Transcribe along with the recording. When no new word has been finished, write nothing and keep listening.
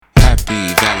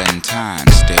Happy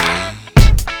Valentine's Day.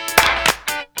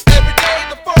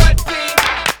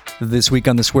 This week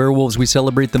on the Swearwolves, we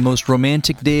celebrate the most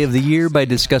romantic day of the year by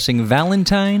discussing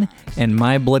Valentine and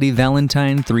My Bloody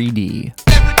Valentine 3D.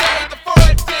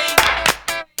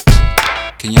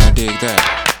 Can y'all dig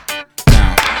that?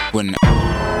 Now, when...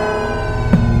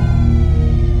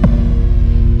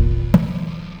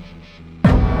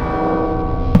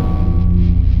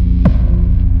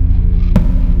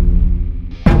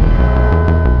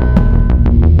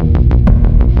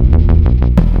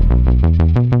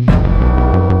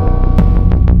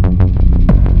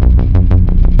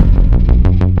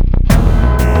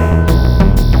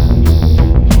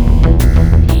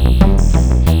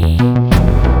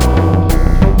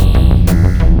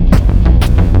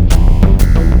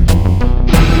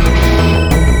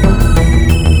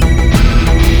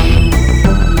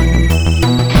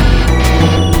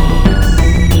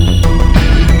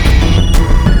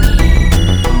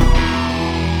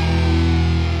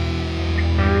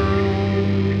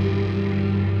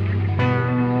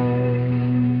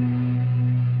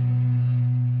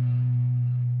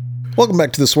 Welcome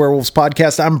back to the Swearwolves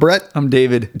podcast. I'm Brett. I'm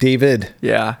David. David.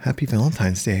 Yeah. Happy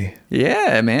Valentine's Day.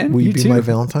 Yeah, man. Will you be too. my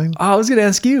Valentine? Oh, I was going to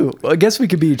ask you. Well, I guess we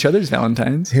could be each other's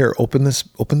Valentines. Here, open this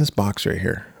box right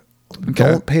here. Okay.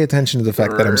 Don't pay attention to the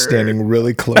fact that I'm standing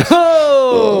really close.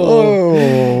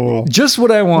 Oh! Just what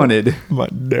I wanted. My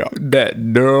duck.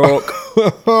 That duck.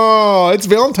 Oh, it's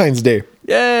Valentine's Day.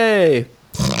 Yay!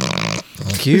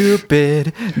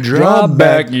 Cupid, draw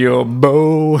back your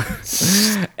bow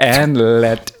and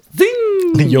let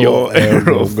your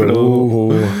arrow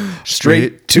flow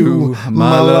straight to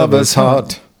my lover's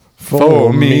heart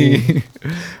for me.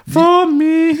 For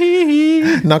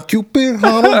me. Now Cupid,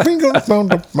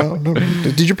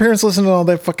 did your parents listen to all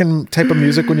that fucking type of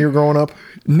music when you were growing up?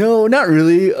 No, not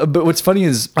really. But what's funny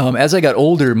is, as I got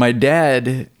older, my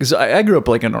dad, because I grew up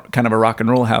like in kind of a rock and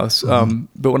roll house.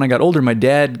 But when I got older, my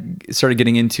dad started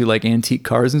getting into like antique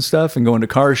cars and stuff and going to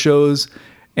car shows.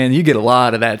 And you get a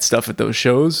lot of that stuff at those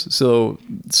shows. So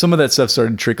some of that stuff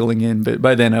started trickling in. But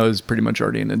by then I was pretty much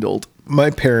already an adult. My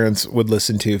parents would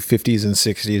listen to 50s and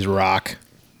 60s rock.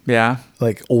 Yeah.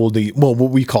 Like oldie, well,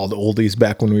 what we called oldies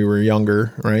back when we were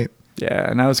younger, right?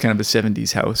 Yeah. And I was kind of a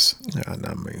 70s house. Yeah,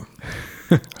 not me.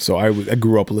 So I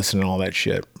grew up listening to all that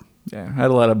shit. Yeah. I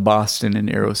had a lot of Boston and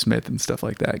Aerosmith and stuff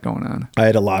like that going on. I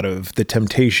had a lot of The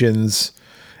Temptations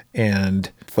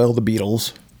and, well, the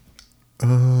Beatles. A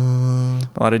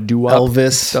lot of doo-wop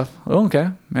Elvis. stuff. Oh,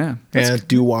 okay. Yeah. Yeah,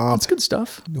 doo-wop. That's good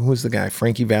stuff. Who was the guy?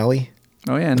 Frankie Valli?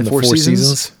 Oh, yeah. And In the Four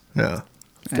Seasons. Yeah.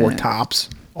 Four Tops.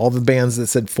 All the bands that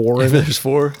said four. If there's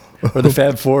four, or the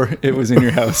Fab Four, it was in your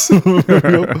house.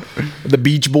 The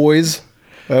Beach Boys.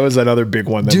 That was another big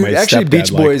one. That Dude, my actually, stepdad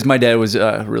Beach liked. Boys, my dad was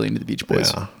really into the Beach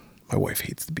Boys. Yeah. My wife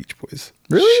hates the Beach Boys.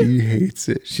 Really? She hates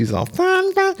it. She's all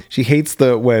fun, fun. She hates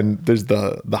when there's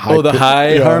the high. Oh, the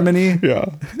high harmony? Yeah.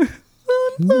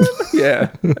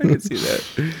 Yeah, I can see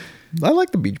that. I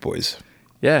like the Beach Boys.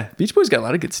 Yeah, Beach Boys got a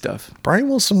lot of good stuff. Brian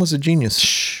Wilson was a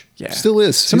genius. Yeah. Still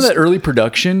is. Some of that early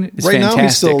production is right fantastic. now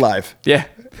he's still alive. Yeah.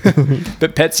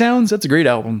 But Pet Sounds, that's a great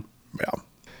album. Yeah.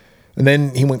 And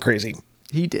then he went crazy.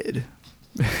 He did.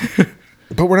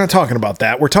 But we're not talking about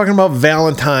that. We're talking about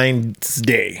Valentine's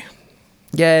Day.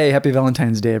 Yay, happy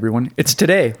Valentine's Day, everyone. It's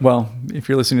today. Well, if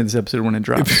you're listening to this episode when it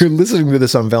drops. If you're listening to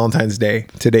this on Valentine's Day,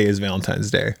 today is Valentine's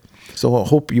Day. So I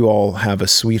hope you all have a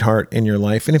sweetheart in your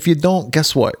life. And if you don't,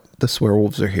 guess what? The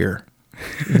Swearwolves are here.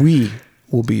 We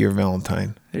will be your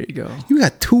Valentine. There you go. You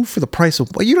got two for the price of...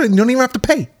 Well, you don't even have to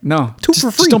pay. No. Two for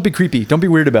free. Just don't be creepy. Don't be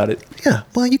weird about it. Yeah.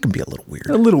 Well, you can be a little weird.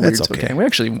 A little weird. That's Okay. We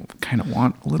actually kind of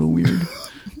want a little weird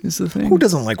is the thing. Who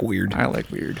doesn't like weird? I like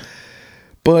weird.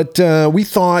 But we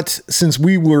thought since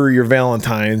we were your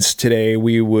Valentines today,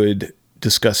 we would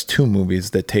discuss two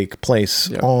movies that take place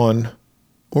on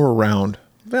or around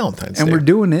Valentine's Day. And we're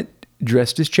doing it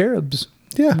dressed as cherubs.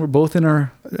 Yeah. We're both in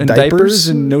our diapers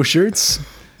and no shirts.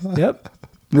 Yep.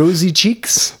 Rosy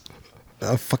cheeks.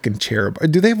 A fucking cherub.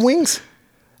 Do they have wings?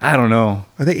 I don't know.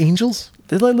 Are they angels?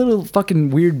 They're like little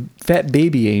fucking weird fat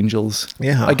baby angels.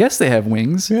 Yeah. I guess they have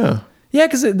wings. Yeah. Yeah,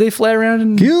 because they fly around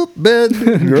and... Cupid,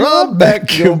 draw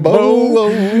back your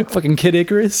bow. Fucking Kid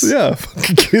Icarus. Yeah,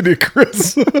 fucking Kid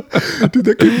Icarus. Dude,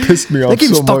 that game pissed me off so much. That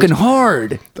game's fucking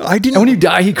hard. And when you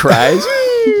die, he cries.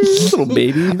 Little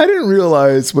baby. I didn't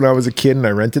realize when I was a kid and I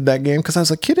rented that game because I was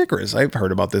like, Kid Icarus, I've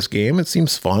heard about this game. It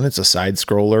seems fun. It's a side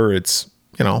scroller. It's,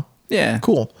 Yeah.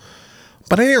 cool.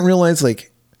 But I didn't realize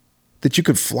like that you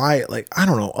could fly like, I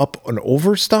don't know, up and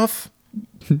over stuff.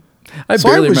 I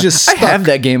have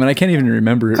that game and I can't even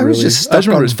remember it I really. just I just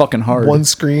remember it was fucking hard. One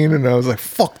screen and I was like,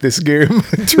 fuck this game.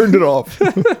 I turned it off.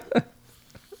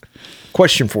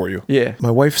 Question for you. Yeah.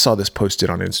 My wife saw this posted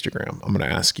on Instagram. I'm going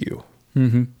to ask you.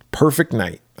 Perfect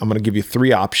night. I'm going to give you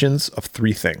 3 options of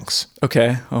 3 things.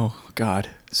 Okay. Oh, God.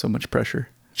 So much pressure.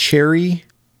 Cherry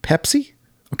Pepsi,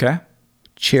 Okay.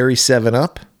 cherry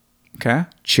 7-Up, Okay.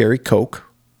 cherry Coke.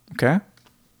 Okay.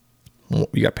 Well,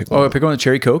 you got to pick Oh, I one. pick one with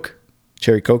cherry Coke.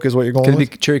 Cherry Coke is what you're going Could it be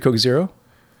with? cherry Coke Zero?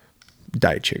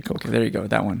 Diet Cherry Coke. Okay, there you go.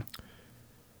 That one.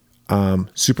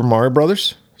 Super Mario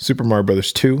Brothers, Super Mario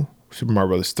Brothers 2, Super Mario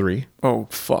Brothers 3, Oh,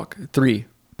 fuck. 3.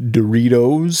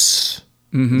 Doritos,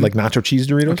 like nacho cheese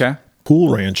Doritos. Okay.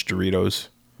 Cool Ranch Doritos,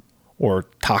 or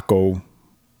Taco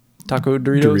Taco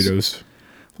Doritos. Doritos.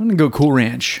 I'm going to go Cool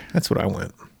Ranch. That's what I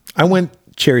went. I went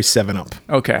cherry 7-Up.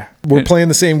 Okay. We're playing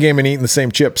the same game and eating the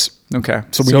same chips. Okay.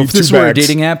 So we need if this 2 were a bags.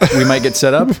 dating app, we might get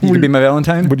set up. You could be my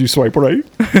Valentine. Would you swipe right?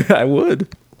 I would.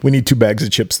 We need 2 bags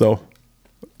of chips though.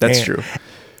 That's And- true.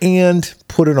 And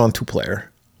put it on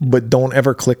 2-player. But don't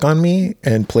ever click on me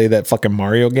and play that fucking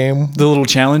Mario game The little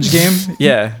challenge game?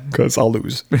 Yeah. because I'll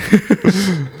lose. So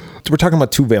we're talking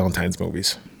about 2 Valentine's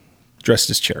movies dressed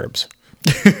as cherubs.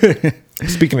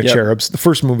 Speaking of Yep. cherubs, the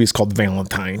first movie is called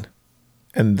Valentine,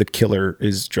 and the killer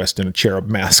is dressed in a cherub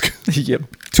mask. Yep.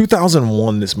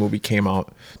 2001, this movie came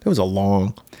out. That was a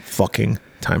long fucking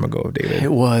time ago, David.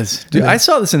 It was. Dude, I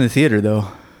saw this in the theater, though.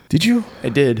 Did you? I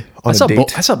did. On I a saw,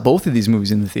 date? I saw both of these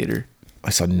movies in the theater. I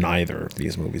saw neither of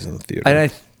these movies in the theater. And I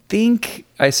think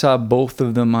I saw both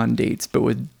of them on dates, but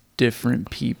with different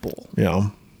people. Yeah.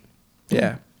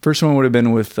 Yeah. First one would have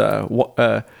been with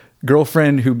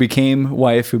girlfriend who became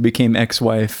wife, who became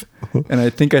ex-wife. And I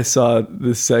think I saw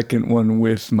the second one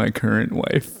with my current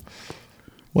wife.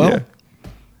 Well, Yeah,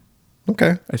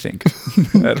 okay. I think.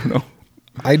 I don't know.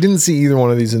 I didn't see either one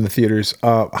of these in the theaters.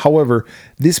 However,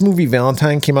 this movie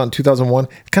Valentine came out in 2001.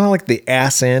 Kind of like the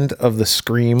ass end of the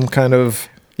Scream kind of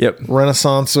Yep.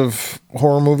 renaissance of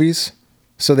horror movies.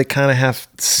 So they kind of have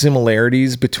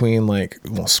similarities between like,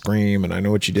 well, Scream and I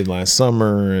Know What You Did Last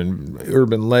Summer and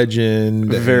Urban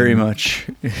Legend. Very and much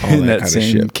all in that that kinda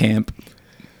same shit. camp.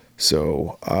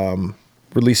 So,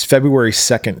 released February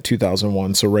 2nd,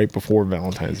 2001. So right before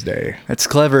Valentine's Day. That's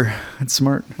clever. That's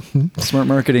smart. Smart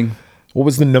marketing. What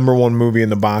was the number 1 movie in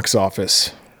the box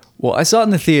office? Well, I saw it in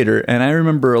the theater, and I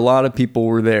remember a lot of people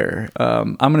were there.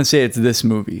 I'm going to say it's this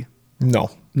movie. No.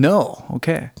 No.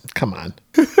 Okay. Come on.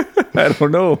 I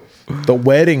don't know. The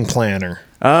Wedding Planner.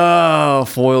 Oh,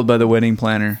 foiled by the wedding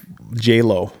planner.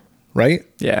 J-Lo, right?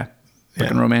 Yeah.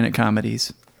 Fucking romantic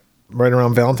comedies. Right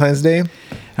around Valentine's Day.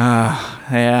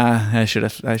 Yeah, I should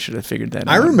have figured that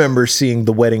out. I remember seeing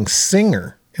The Wedding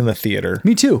Singer in the theater.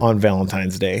 Me too. On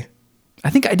Valentine's Day I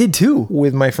think I did too.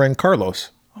 with my friend Carlos.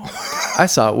 I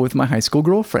saw it with my high school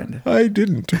girlfriend. I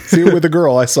didn't see it with a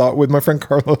girl. I saw it with my friend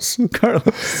Carlos.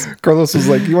 Carlos. Carlos was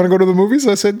like, "You want to go to the movies?"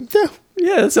 I said, "Yeah."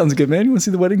 Yeah, that sounds good, man. You want to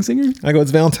see the wedding singer? I go,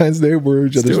 "It's Valentine's Day. We're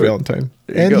each other's do it. Valentine."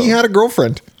 There you And go. he had a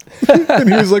girlfriend, and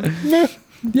he was like, "Nah."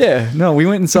 Yeah. No, we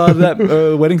went and saw that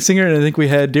wedding singer, and I think we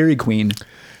had Dairy Queen.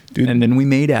 Dude. And then we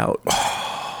made out.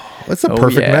 That's a Oh,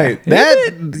 perfect yeah. night. Isn't That,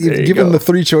 it? There you given go. the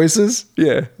 3 choices,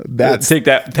 Yeah. That's Take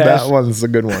that. that one's a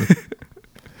good one.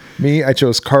 Me, I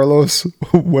chose Carlos,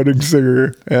 Wedding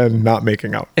Singer, and Not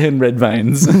Making Out. And red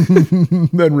vines.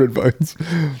 Then Red Vines.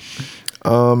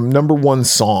 Number 1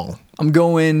 song. I'm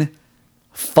going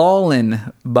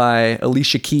Fallen by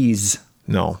Alicia Keys.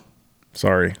 No,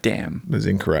 sorry, Damn. that is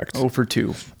incorrect. 0 for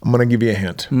 2. I'm gonna give you a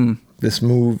hint.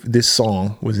 This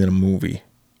song was in a movie.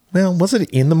 Well, was it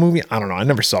in the movie? I don't know. I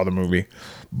never saw the movie,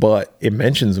 but it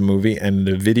mentions a movie, and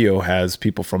the video has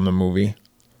people from the movie.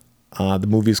 The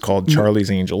movie is called Charlie's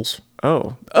Angels.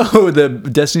 Oh, the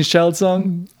Destiny's Child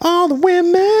song? All the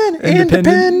women Independent.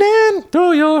 independent.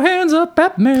 Throw your hands up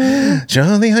at me.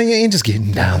 Charlie, how your angels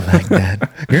getting down like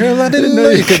that? Girl, I didn't know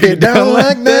you could get down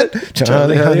like that.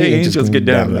 Charlie, how your angels get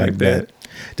down like that?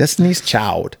 Destiny's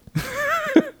Child.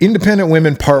 Independent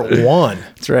Women Part 1.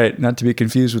 That's right. Not to be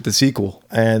confused with the sequel.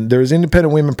 And there's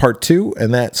Independent Women Part 2,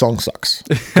 and that song sucks.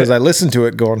 Because I listened to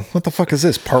it going, what the fuck is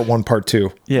this? Part 1, Part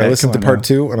 2. Yeah, I listened to come on Part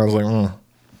now. 2, and I was like,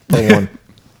 Part 1.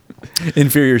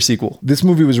 Inferior sequel. This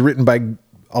movie was written by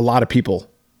a lot of people.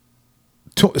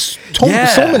 Yeah.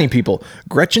 So many people.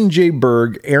 Gretchen J.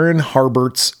 Berg, Aaron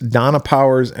Harberts, Donna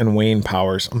Powers, and Wayne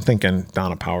Powers. I'm thinking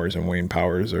Donna Powers and Wayne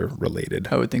Powers are related.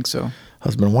 I would think so.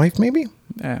 Husband and wife, maybe?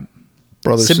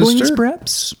 Brother, Siblings, sister?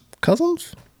 perhaps?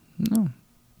 Cousins? No.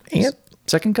 Aunt?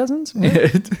 Second cousins?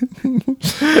 It's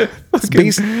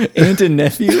based, Aunt and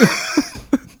nephew?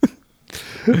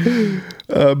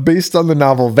 based on the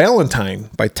novel Valentine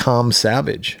by Tom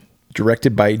Savage.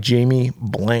 directed by Jamie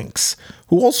Blanks,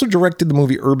 who also directed the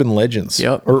movie Urban Legends.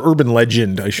 Yep. Or Urban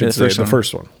Legend, I should say, the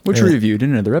first one. Which we reviewed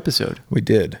in another episode. We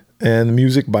did. And the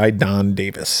music by Don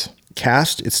Davis.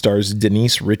 Cast, it stars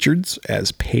Denise Richards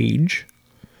as Paige,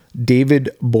 David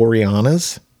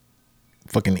Boreanaz,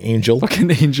 fucking Angel.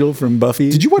 Fucking Angel from Buffy.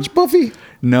 Did you watch Buffy?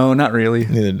 No, not really.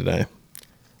 Neither did I.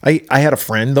 I had a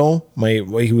friend, though,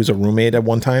 he was a roommate at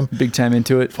one time. Big time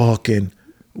into it. Fucking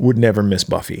would never miss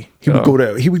Buffy. He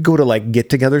would go to like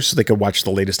get-togethers so they could watch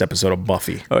the latest episode of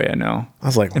Buffy. Oh yeah, no. I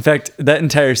was like, in fact, that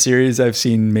entire series I've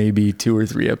seen maybe 2 or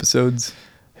 3 episodes,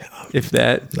 if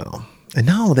that. no. And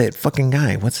now that fucking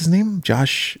guy, what's his name?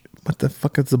 Josh. What the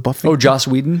fuck is the Buffy? Oh, Joss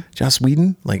Whedon. Joss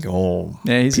Whedon. Like, oh,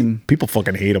 Yeah, he's in. people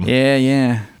fucking hate him.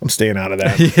 Yeah. I'm staying out of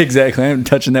that. Yeah, exactly. I'm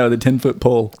touching that with a 10-foot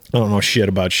pole. I don't know shit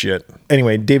about shit.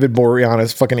 Anyway, David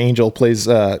Boreanaz, fucking Angel, plays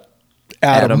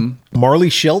Adam. Marley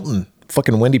Shelton,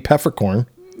 fucking Wendy Peppercorn.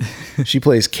 She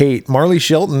plays Kate. Marley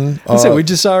Shelton. We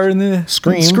just saw her in the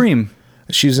Scream.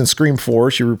 She was in Scream 4.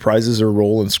 She reprises her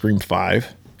role in Scream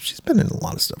 5. She's been in a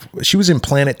lot of stuff. She was in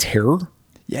Planet Terror.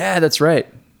 Yeah, that's right.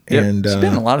 Yep. And she's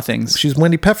been in a lot of things. She's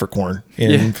Wendy Peppercorn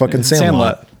in fucking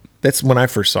Sandlot. Sandlot. That's when I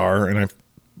first saw her, and I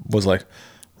was like,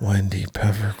 Wendy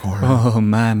Peppercorn. Oh,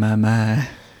 my.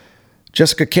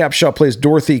 Jessica Capshaw plays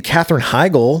Dorothy. Katherine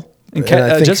Heigl. And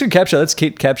Jessica Capshaw, that's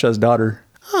Kate Capshaw's daughter.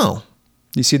 Oh.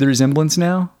 You see the resemblance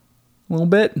now? A little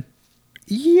bit?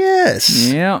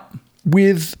 Yes. Yeah.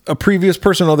 With a previous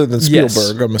person other than Spielberg, Yes.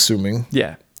 I'm assuming.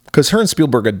 Yeah. Because her and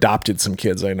Spielberg adopted some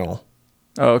kids, I know.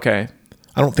 Oh, okay.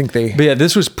 I don't think they... But yeah,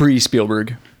 this was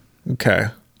pre-Spielberg. Okay.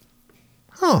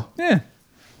 Oh. Yeah.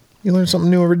 You learn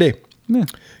something new every day. Yeah.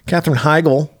 Katherine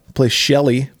Heigl plays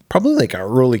Shelley. Probably like an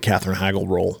early Katherine Heigl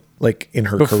role. Like in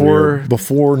her career.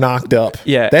 Before Knocked Up.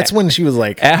 Yeah. That's when she was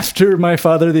like... After My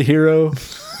Father the Hero,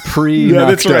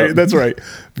 pre-Knocked Up. That's right.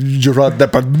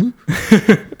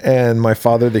 And My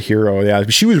Father the Hero. Yeah.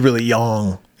 She was really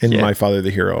young in My Father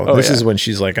the Hero. Oh, this yeah. is when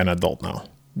she's like an adult now.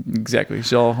 Exactly.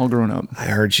 She's all grown up. I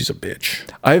heard she's a bitch.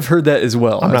 I've heard that as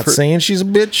well. I'm not saying she's a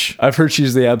bitch. I've heard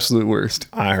she's the absolute worst.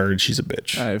 I heard she's a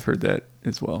bitch. I've heard that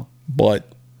as well. But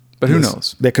who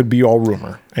knows? That could be all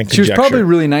rumor and conjecture. She was probably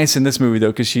really nice in this movie,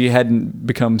 though, because she hadn't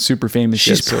become super famous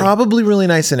She's yet. probably really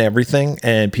nice in everything,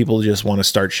 and people just want to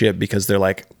start shit because they're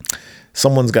like,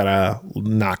 someone's got to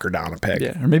knock her down a peg.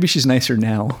 Yeah, or maybe she's nicer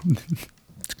now.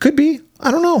 Could be. I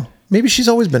don't know. Maybe she's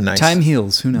always been nice. Time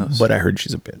heals. Who knows? But I heard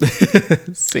she's a bitch.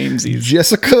 Samesies.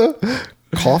 Jessica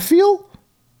Caulfield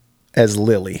as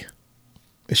Lily.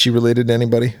 Is she related to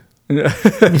anybody?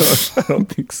 I don't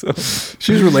think so.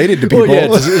 She's related to people.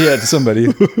 To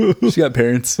somebody. She got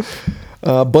parents.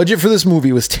 Budget for this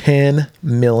movie was $10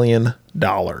 million.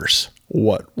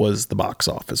 What was the box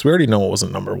office? We already know it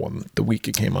wasn't number one the week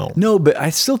it came out. No, but I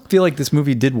still feel like this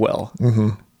movie did well. Mm-hmm.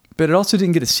 But it also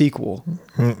didn't get a sequel.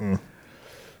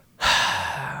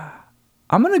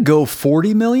 I'm going to go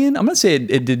 40 million. I'm going to say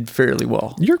it did fairly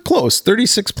well. You're close.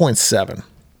 36.7.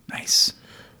 Nice.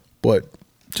 But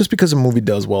just because a movie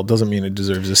does well doesn't mean it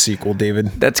deserves a sequel, David.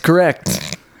 That's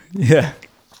correct. Yeah.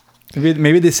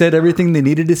 Maybe they said everything they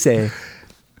needed to say.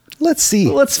 Let's see.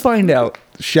 Let's find out.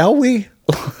 Shall we?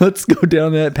 Let's go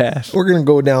down that path. We're going to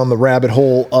go down the rabbit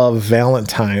hole of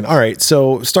Valentine. All right.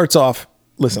 So starts off.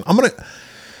 Listen, I'm going to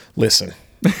listen.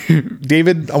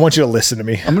 David, I want you to listen to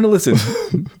me. I'm going to listen.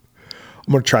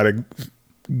 I'm going to try to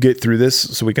get through this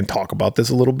so we can talk about this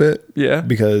a little bit. Yeah.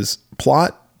 Because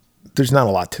plot, there's not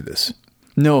a lot to this.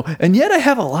 No, and yet I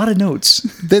have a lot of notes.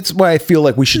 That's why I feel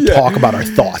like we should talk about our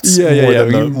thoughts.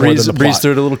 Yeah. Breeze plot.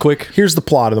 through it a little quick. Here's the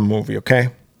plot of the movie, okay?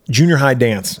 Junior high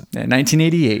dance.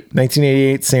 1988.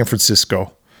 1988, San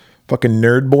Francisco. Fucking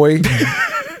nerd boy.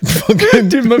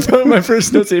 Dude, my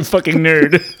first note say fucking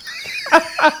nerd.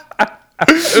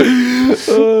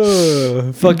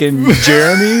 Fucking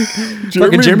Jeremy.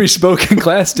 Fucking Jeremy spoke in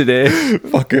class today.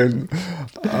 Fucking,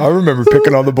 I remember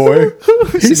picking on the boy.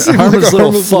 He seemed like a harmless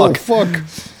little fuck. Fuck.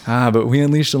 But we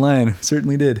unleashed a lion.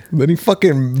 Certainly did. Then he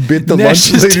fucking bit the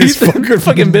Gnashed lunch his lady's teeth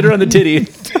fucking bit her on the titty.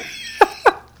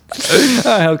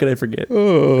 How could I forget?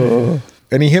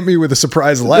 And he hit me with a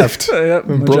surprise left. Yep,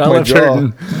 and broke my jaw.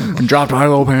 And dropped my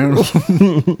low panels.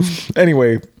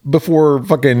 Anyway, before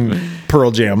fucking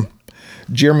Pearl Jam,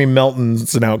 Jeremy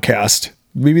Melton's an outcast.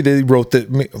 Maybe they wrote that.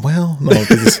 Well, no.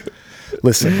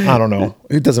 Listen, I don't know.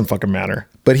 It doesn't fucking matter.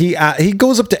 But he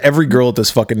goes up to every girl at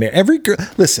this fucking day. Every girl.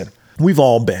 Listen, we've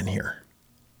all been here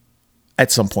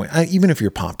at some point. Even if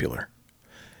you're popular,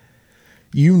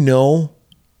 you know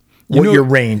what your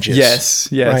range is. Yes.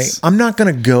 Right? I'm not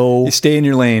going to go. You stay in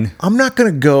your lane. I'm not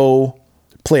going to go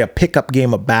play a pickup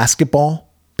game of basketball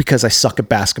because I suck at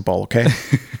basketball, okay?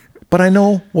 But I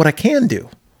know what I can do.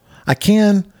 I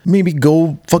can maybe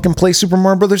go fucking play Super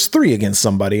Mario Brothers 3 against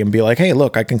somebody and be like, hey,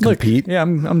 look, I can compete. Yeah,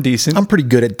 I'm decent. I'm pretty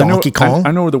good at Donkey Kong.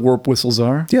 I know where the warp whistles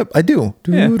are. Yep, I do.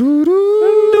 Yeah.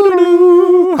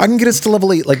 I can get us to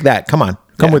level 8 like that. Come on.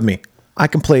 Come with me. I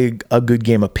can play a good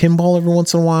game of pinball every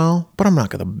once in a while, but I'm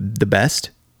not the best.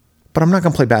 But I'm not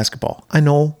going to play basketball. I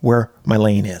know where my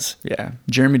lane is. Yeah,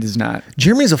 Jeremy does not.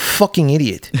 Jeremy's a fucking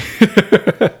idiot.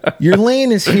 Your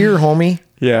lane is here, homie.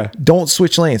 Yeah. Don't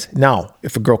switch lanes. Now,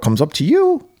 if a girl comes up to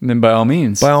you, And then by all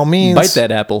means, bite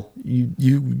that apple.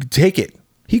 you take it.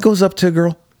 He goes up to a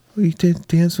girl. Will you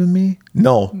dance with me?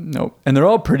 No. Nope. And they're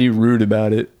all pretty rude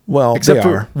about it. Well, except they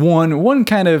for are. one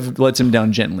kind of lets him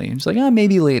down gently. It's like,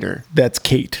 maybe later. That's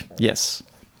Kate. Yes.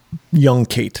 Young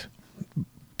Kate.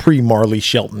 Pre-Marley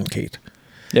Shelton Kate.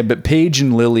 Yeah, but Paige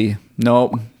and Lily,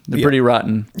 nope. They're pretty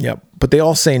rotten. Yep. But they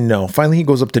all say no. Finally, he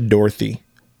goes up to Dorothy.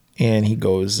 And he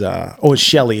goes, it's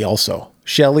Shelley also.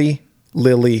 Shelley,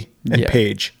 Lily, and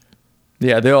Paige.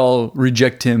 Yeah, they all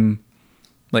reject him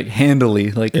like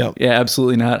handily. Like, yeah,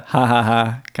 absolutely not. Ha ha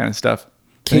ha kind of stuff.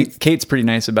 Kate's pretty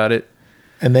nice about it.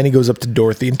 And then he goes up to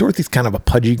Dorothy. And Dorothy's kind of a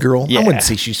pudgy girl. Yeah. I wouldn't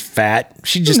say she's fat.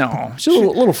 She's just... No, she's a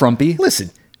little frumpy.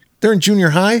 Listen, they're in junior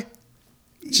high.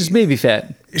 She's baby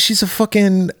fat. She's a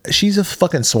fucking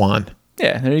swan.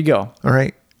 Yeah, there you go. All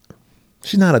right.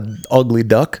 She's not an ugly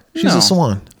duck. She's a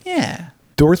swan. Yeah.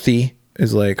 Dorothy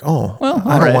is like, well, I don't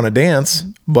right. want to dance,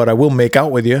 but I will make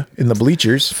out with you in the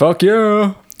bleachers. Fuck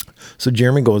yeah. So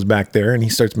Jeremy goes back there and he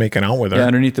starts making out with her. Yeah,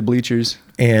 underneath the bleachers.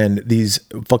 And these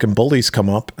fucking bullies come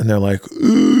up and they're like,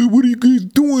 what are you guys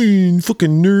doing,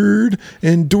 fucking nerd?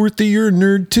 And Dorothy, you're a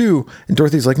nerd too. And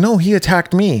Dorothy's like, no, he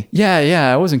attacked me.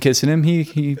 Yeah, I wasn't kissing him.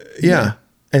 He Yeah.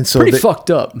 And so pretty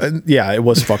fucked up. Yeah, it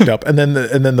was fucked up. And then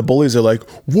the bullies are like,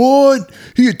 "What?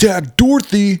 He attacked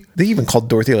Dorothy." They even called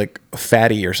Dorothy like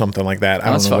fatty or something like that.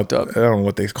 That's fucked up. I don't know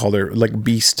what they called her, like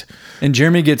beast. And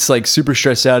Jeremy gets like super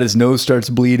stressed out. His nose starts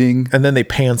bleeding. And then they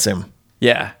pants him.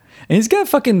 Yeah, and he's got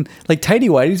fucking like tighty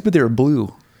whities, but they were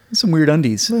blue. Some weird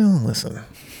undies. Well, listen,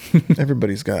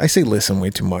 everybody's got. I say listen way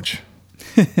too much.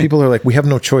 People are like, we have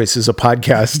no choice. It's a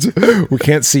podcast. We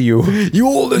can't see you. You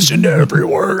will listen to every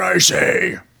word I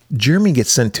say. Jeremy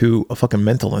gets sent to a fucking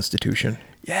mental institution.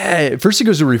 Yeah. First he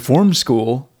goes to reform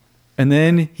school, and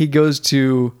then he goes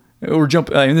to.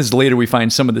 And this is later we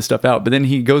find some of this stuff out, but then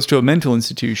he goes to a mental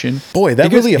institution. Boy,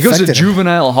 that really affected him. He goes to him.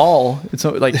 juvenile hall. It's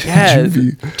like,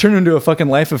 turn into a fucking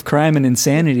life of crime and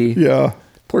insanity. Yeah.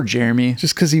 Poor Jeremy.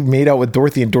 Just because he made out with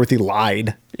Dorothy and Dorothy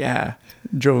lied. Yeah.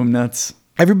 Drove him nuts.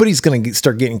 Everybody's going to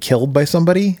start getting killed by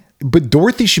somebody, but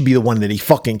Dorothy should be the one that he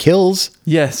fucking kills.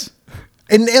 Yes.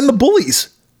 And the bullies.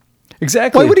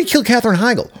 Exactly. Why would he kill Katherine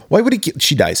Heigl? Why would he kill...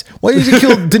 She dies. Why did he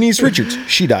kill Denise Richards?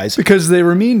 She dies. Because they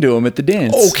were mean to him at the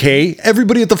dance. Okay.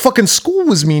 Everybody at the fucking school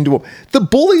was mean to him. The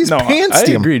bullies pantsed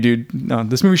him. I agree, dude. No,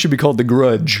 this movie should be called The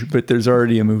Grudge, but there's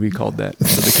already a movie called that,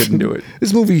 so they couldn't do it.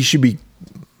 This movie should be...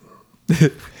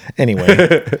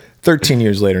 Anyway, 13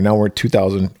 years later, now we're at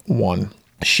 2001.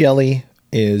 Shelley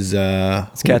is...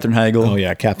 It's Katherine Heigl. Oh,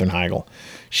 yeah, Katherine Heigl.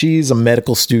 She's a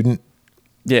medical student.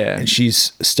 Yeah. And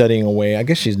she's studying away. I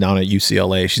guess she's down at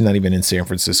UCLA. She's not even in San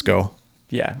Francisco.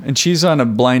 Yeah. And she's on a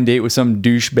blind date with some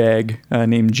douchebag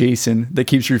named Jason that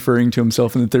keeps referring to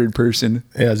himself in the third person.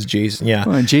 Yeah, it's Jason. Yeah.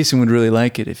 Oh, and Jason would really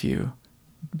like it if you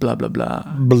blah, blah,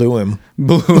 blah. Blew him.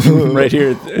 Right here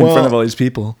in front of all these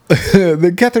people.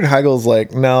 The Katherine Heigl's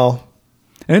like, no.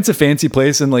 And it's a fancy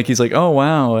place. And like, he's like, oh,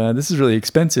 wow, this is really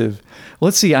expensive.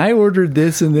 Let's see. I ordered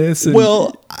this and this. And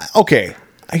well, okay.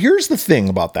 Here's the thing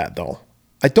about that, though.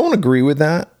 I don't agree with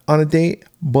that on a date,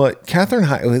 but Katherine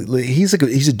Heigl, he's a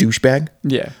douchebag.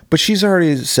 Yeah. But she's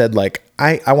already said, like,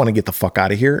 I want to get the fuck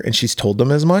out of here. And she's told them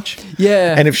as much.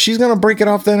 Yeah. And if she's going to break it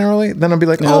off that early, then I'll be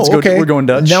like, let's go, okay. we're going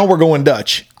Dutch. Now we're going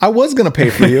Dutch. I was going to pay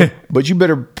for you, but you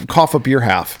better cough up your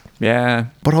half. Yeah.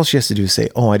 But all she has to do is say,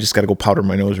 I just got to go powder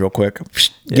my nose real quick.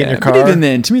 Get in your car. But even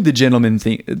then, to me, the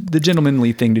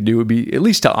gentlemanly thing to do would be at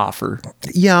least to offer.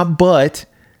 Yeah, but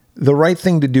the right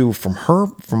thing to do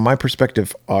from my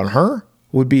perspective on her,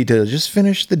 would be to just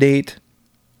finish the date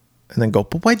and then go,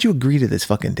 but why'd you agree to this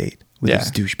fucking date with this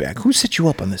douchebag? Who set you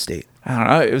up on this date? I don't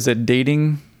know. It was a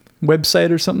dating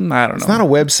website or something. I don't know. It's not a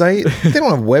website. They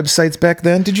don't have websites back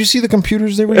then. Did you see the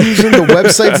computers they were using? The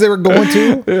websites they were going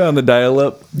to? Yeah, on the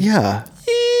dial-up. Yeah.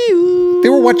 They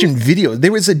were watching videos.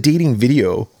 There was a dating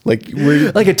video. Like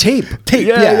a tape.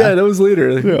 Yeah, that was later.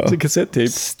 It's a cassette tape.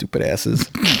 Stupid asses.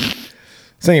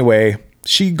 So anyway,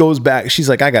 she goes back. She's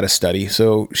like, I got to study.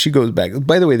 So she goes back.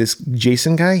 By the way, this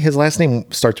Jason guy, his last name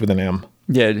starts with an M.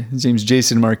 Yeah, his name's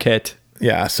Jason Marquette.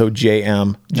 Yeah, so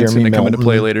JM. That's going to come into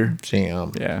play later.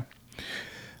 JM. Yeah.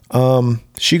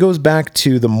 She goes back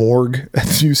to the morgue at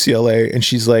UCLA, and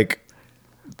she's like,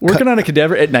 working on a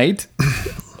cadaver at night.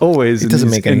 Always. It doesn't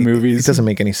make any movies. It doesn't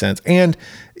make any sense. And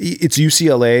it's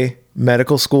UCLA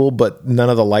medical school, but none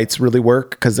of the lights really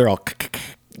work because they're all.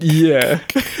 Yeah.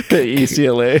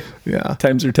 UCLA. Yeah.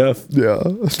 Times are tough. Yeah.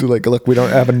 So like, look, we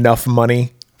don't have enough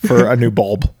money for a new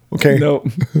bulb. Okay. No.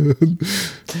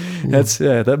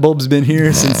 That bulb's been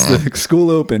here since the school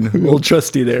opened. Old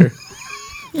trusty there.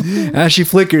 She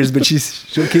flickers, but she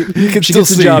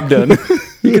gets the job done.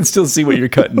 You can still see what you're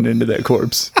cutting into that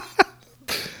corpse.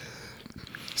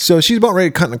 So she's about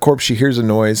ready to cut in the corpse. She hears a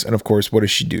noise, and of course, what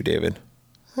does she do, David?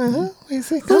 Who's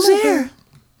there?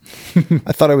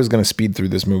 I thought I was going to speed through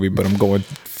this movie, but I'm going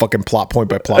fucking plot point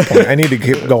by plot point. I need to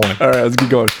keep going. All right, let's keep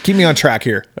going. Keep me on track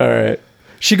here. All right.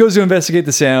 She goes to investigate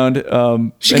the sound.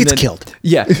 She gets killed.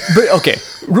 Yeah, but okay,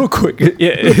 real quick.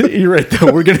 Yeah, you're right,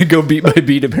 though. We're going to go beat by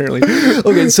beat, apparently.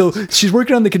 Okay, so she's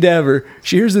working on the cadaver.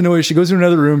 She hears the noise. She goes to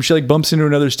another room. She like bumps into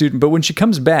another student. But when she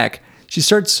comes back, she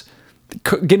starts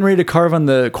getting ready to carve on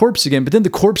the corpse again. But then the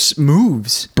corpse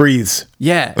moves. Breathes.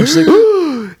 Yeah. And she's like,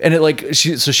 and it like,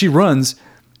 she runs.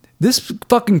 This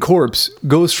fucking corpse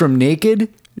goes from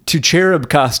naked to cherub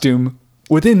costume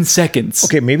within seconds.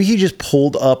 Okay, maybe he just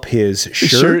pulled up his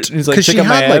shirt. He's like, check out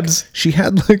my abs. She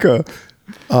had like a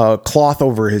cloth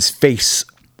over his face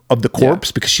of the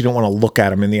corpse because she don't want to look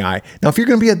at him in the eye. Now, if you're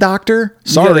going to be a doctor,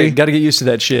 sorry. Got to get used to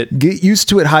that shit. Get used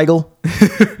to it, Heigl.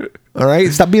 All right?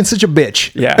 Stop being such a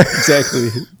bitch. Yeah, exactly.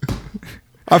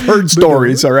 I've heard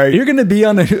stories, all right? You're going to be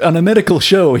on a medical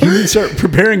show. You need to start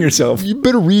preparing yourself. You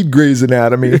better read Grey's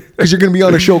Anatomy because you're going to be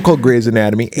on a show called Grey's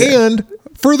Anatomy. Yeah. And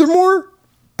furthermore,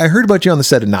 I heard about you on the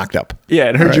set of Knocked Up. Yeah,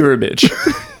 and heard you were a bitch.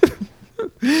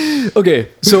 Okay.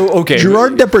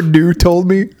 Gerard Depardieu told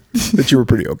me that you were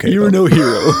pretty okay. You were no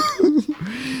hero.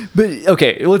 But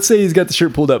okay, let's say he's got the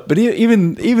shirt pulled up. But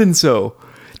even so,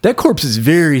 that corpse is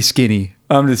very skinny.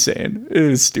 I'm just saying. It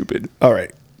is stupid. All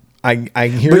right. I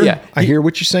hear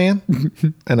what you're saying,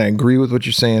 and I agree with what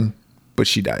you're saying, but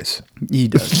she dies. He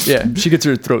does. Yeah. She gets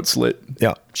her throat slit.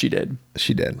 Yeah. She did.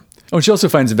 Oh, she also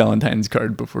finds a Valentine's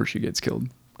card before she gets killed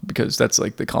because that's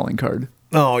like the calling card.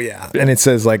 Oh, yeah. And it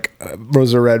says like,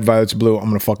 roses are red, violets are blue. I'm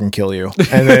going to fucking kill you.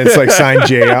 And then it's like signed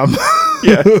JM.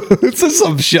 Yeah. It says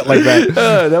some shit like that.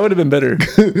 That would have been better.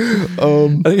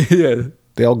 Yeah.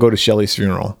 They all go to Shelley's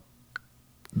funeral.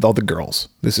 All the girls.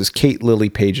 This is Kate, Lily,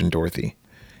 Paige, and Dorothy.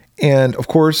 And of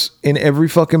course, in every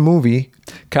fucking movie,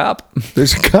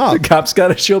 there's a cop. The cop's got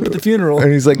to show up at the funeral.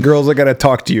 And he's like, girls, I got to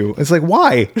talk to you. It's like,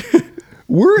 why?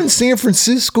 We're in San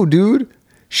Francisco, dude.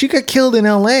 She got killed in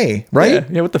LA, right?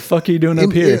 Yeah, what the fuck are you doing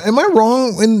up here? Am I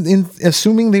wrong in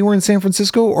assuming they were in San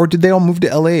Francisco, or did they all move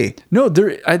to LA? No,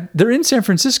 they're in San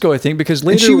Francisco, I think, because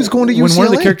later she was going to UCLA? When one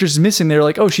of the characters is missing, they're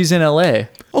like, oh, she's in LA.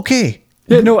 Okay.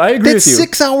 Yeah, no, I agree with you. That's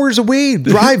 6 hours away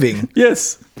driving.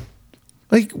 Yes.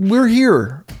 Like, we're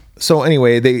here. So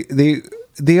anyway,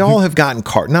 they all have gotten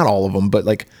cards. Not all of them, but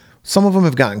like some of them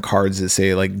have gotten cards that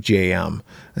say like JM.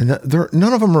 And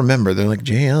none of them remember. They're like,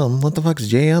 JM? What the fuck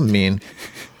does JM mean?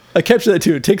 I captured that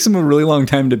too. It takes them a really long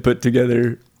time to put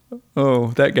together. Oh,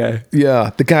 that guy.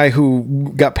 Yeah, the guy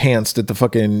who got pantsed at the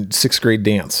fucking 6th grade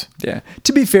dance. Yeah.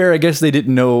 To be fair, I guess they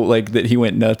didn't know like that he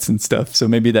went nuts and stuff, so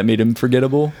maybe that made him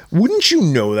forgettable. Wouldn't you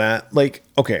know that? Like,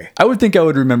 okay. I would think I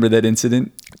would remember that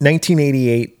incident.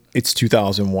 1988, it's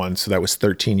 2001, so that was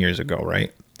 13 years ago,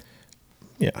 right?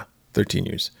 Yeah, 13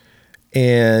 years.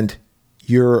 And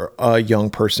you're a young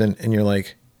person, and you're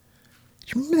like,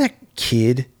 do you remember that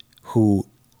kid who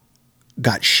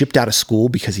got shipped out of school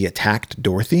because he attacked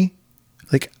Dorothy?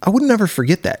 Like, I would never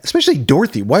forget that, especially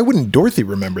Dorothy. Why wouldn't Dorothy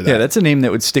remember that? Yeah, that's a name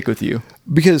that would stick with you.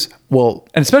 Because, well...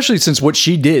 And especially since what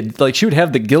she did, like, she would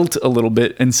have the guilt a little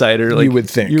bit inside her. Like, you would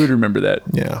think. You would remember that.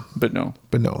 Yeah. But no.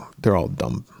 They're all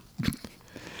dumb.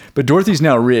 But Dorothy's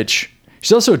now rich.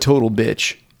 She's also a total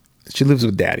bitch. She lives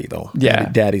with Daddy, though. Yeah.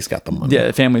 Daddy's got the money. Yeah,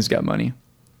 the family's got money.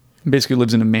 Basically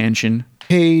lives in a mansion.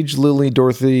 Paige, Lily,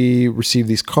 Dorothy receive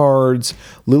these cards.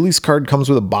 Lily's card comes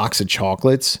with a box of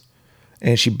chocolates,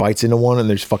 and she bites into one, and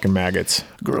there's fucking maggots.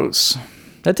 Gross.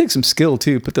 That takes some skill,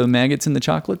 too. Put the maggots in the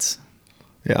chocolates.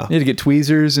 Yeah. You had to get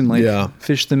tweezers and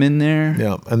fish them in there.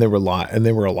 Yeah, and they were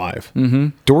alive. Mm-hmm.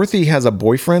 Dorothy has a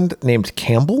boyfriend named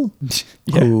Campbell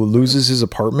who loses his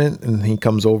apartment, and he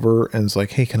comes over and is like,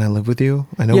 "Hey, can I live with you?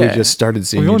 I know we just started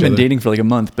seeing each other. We've only been dating for like a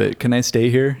month, but can I stay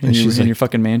here in your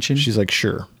fucking mansion?" She's like,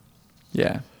 "Sure."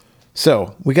 Yeah.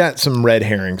 So we got some red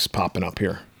herrings popping up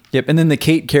here. Yep, and then the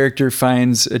Kate character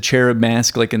finds a cherub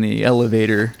mask like in the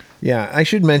elevator. Yeah, I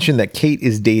should mention that Kate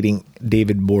is dating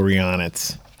David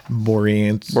Boreanaz.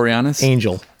 Boreanaz?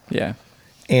 Angel. Yeah.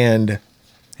 And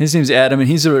His name's Adam, and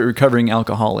he's a recovering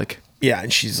alcoholic. Yeah,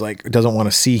 and she's like, doesn't want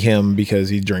to see him because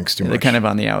he drinks too They're much. kind of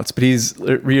on the outs, but he's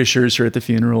reassures her at the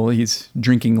funeral he's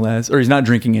drinking less, or he's not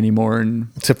drinking anymore. And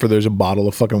Except for there's a bottle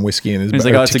of fucking whiskey in his he's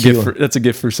like, "Oh, that's a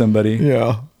gift for somebody."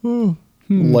 Yeah.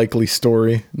 Likely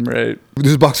story. Right.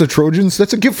 This box of Trojans,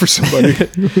 that's a gift for somebody.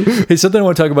 Hey, something I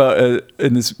want to talk about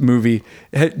in this movie.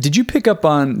 Did you pick up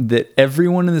on that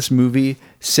everyone in this movie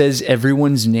says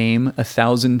everyone's name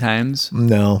 1,000 times?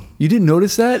 No. You didn't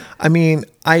notice that? I mean,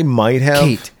 I might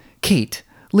have. Kate,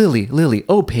 Lily,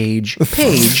 oh, Paige,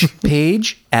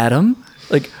 Adam.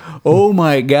 Like, oh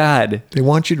my God. They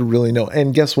want you to really know.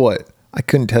 And guess what? I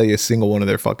couldn't tell you a single one of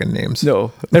their fucking names.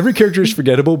 No, every character is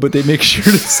forgettable, but they make sure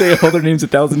to say all their names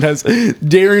 1,000 times,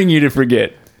 daring you to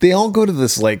forget. They all go to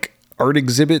this like art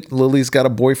exhibit. Lily's got a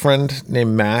boyfriend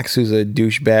named Max, who's a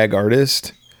douchebag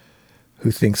artist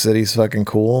who thinks that he's fucking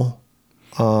cool.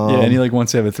 Yeah, and he like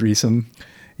wants to have a threesome.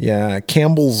 Yeah,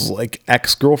 Campbell's like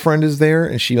ex-girlfriend is there,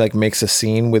 and she like makes a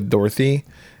scene with Dorothy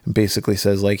and basically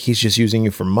says like, he's just using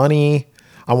you for money.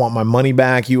 I want my money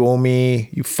back. You owe me.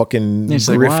 You fucking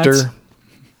grifter. Like,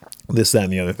 this, that,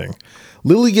 and the other thing.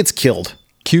 Lily gets killed.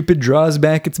 Cupid draws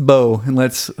back its bow and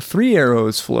lets 3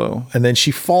 arrows flow. And then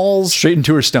she falls straight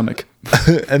into her stomach.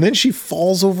 And then she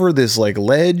falls over this like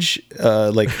ledge,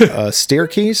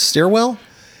 stairwell.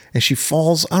 And she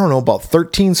falls, I don't know, about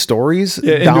 13 stories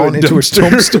down into a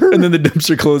dumpster. And then the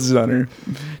dumpster closes on her,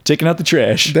 taking out the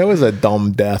trash. That was a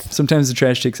dumb death. Sometimes the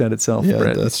trash takes out itself. Yeah,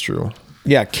 Brett. That's true.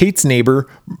 Yeah, Kate's neighbor,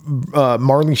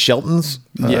 Marley Shelton's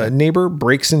neighbor,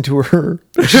 breaks into her.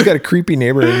 She's got a creepy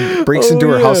neighbor and breaks into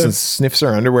her house and sniffs her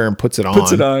underwear and puts it on.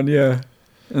 Puts it on, yeah.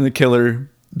 And the killer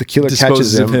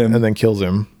catches him and then kills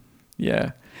him.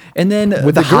 Yeah. And then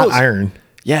with a hot iron.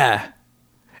 Yeah.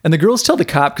 And the girls tell the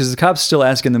cop, because the cop's still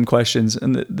asking them questions,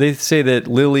 and they say that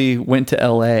Lily went to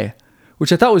L.A.,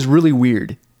 which I thought was really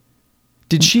weird.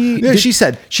 Did she? Yeah, she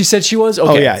said. She said she was?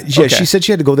 Okay. Oh, yeah. Okay. She said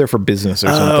she had to go there for business or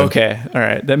something. Oh, okay. All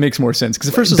right. That makes more sense. Because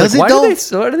at first I was like,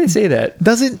 why do they say that?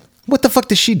 Does it? What the fuck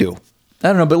does she do? I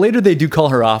don't know. But later they do call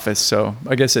her office, so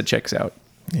I guess it checks out.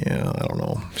 Yeah, I don't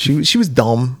know. She was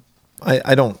dumb.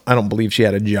 I don't believe she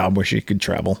had a job where she could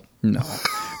travel. No.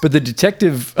 But the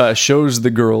detective shows the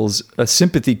girls a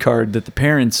sympathy card that the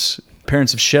parents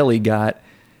of Shelley got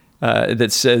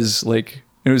that says, like,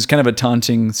 it was kind of a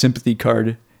taunting sympathy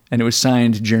card, and it was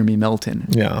signed Jeremy Melton.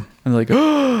 Yeah. I'm like,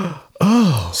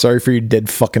 oh. Sorry for your dead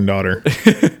fucking daughter.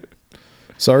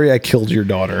 Sorry I killed your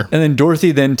daughter. And then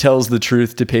Dorothy then tells the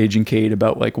truth to Paige and Kate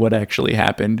about, like, what actually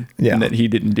happened. Yeah. And that he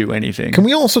didn't do anything. Can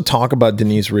we also talk about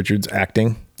Denise Richards'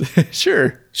 acting?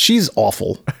 Sure. She's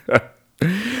awful.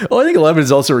 Well, I think a lot of it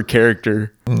is also her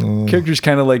character. Character's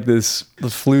kind of like the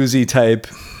floozy type.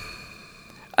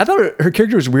 I thought her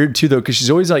character was weird too, though, because she's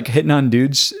always like hitting on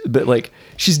dudes, but like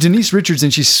she's Denise Richards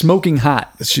and she's smoking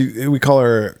hot. We call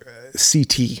her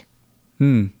CT.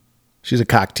 She's a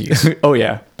cock tease. Oh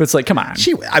yeah, but it's like, come on.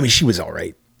 She was all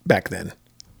right back then,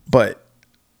 but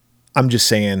I'm just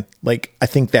saying, like, I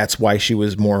think that's why she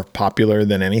was more popular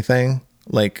than anything.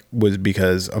 Like, was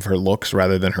because of her looks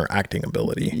rather than her acting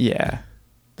ability. Yeah.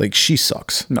 Like, she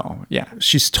sucks. No, yeah.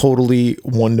 She's totally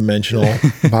one-dimensional.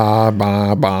 Bah,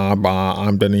 bah, bah, bah.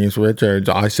 I'm Denise Richards.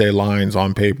 I say lines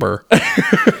on paper.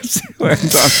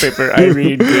 Lines on paper. I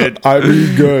read good. I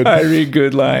read good. I read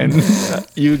good lines.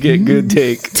 You get good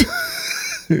take.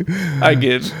 I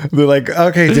give. They're like,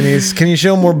 okay, Denise, can you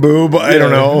show more boob? I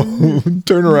don't know.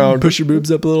 Turn around. Push your boobs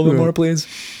up a little bit more, please.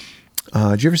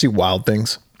 Did you ever see Wild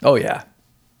Things? Oh, yeah.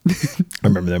 I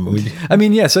remember that movie. I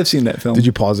mean, yes, I've seen that film. Did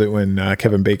you pause it when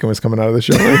Kevin Bacon was coming out of the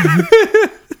show?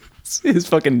 His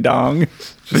fucking dong.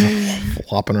 Just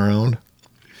flopping around.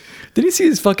 Did he see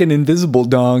his fucking invisible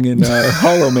dong in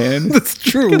Hollow Man? That's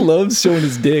true. He loves showing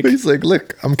his dick. He's like,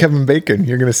 look, I'm Kevin Bacon.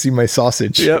 You're going to see my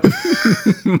sausage. Yep.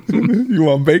 You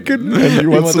want bacon? And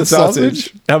you want some the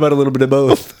sausage? How about a little bit of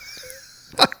both?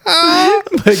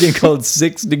 Fucking called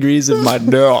 6 degrees of my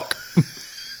dog.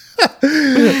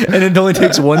 And it only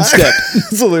takes one step.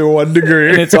 It's only 1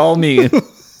 degree. And it's all me.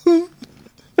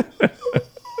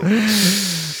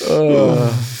 Oh,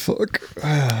 fuck.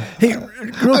 Hey,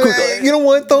 real quick. You know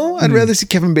what, though? I'd rather see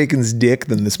Kevin Bacon's dick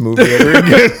than this movie ever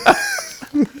again.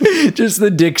 Just the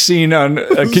dick scene on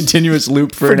a continuous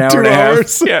loop for an hour and a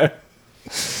half. Yeah.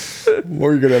 What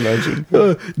were you going to mention?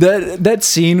 That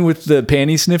scene with the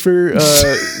panty sniffer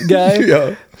guy.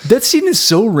 Yeah. That scene is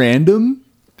so random.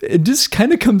 It just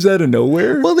kind of comes out of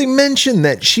nowhere. Well, they mention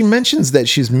that she mentions that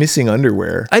she's missing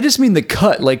underwear. I just mean the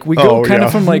cut. Like we go kind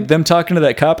of from like them talking to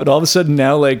that cop, and all of a sudden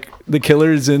now like the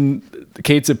killer's in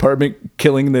Kate's apartment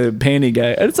killing the panty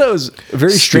guy. I just thought it was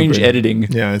very strange editing.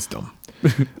 Yeah, it's dumb.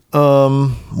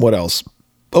 What else?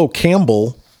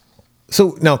 Campbell.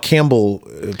 So now Campbell,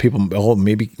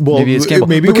 maybe Maybe it's Campbell.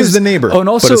 Maybe it was the neighbor. Oh, and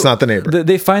also, but it's not the neighbor.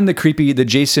 They find the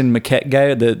Jason Maquette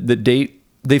guy, the date.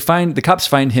 The cops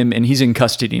find him and he's in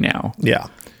custody now. Yeah.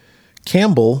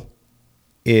 Campbell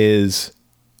is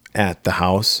at the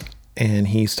house and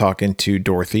he's talking to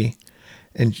Dorothy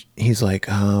and he's like,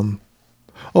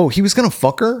 he was going to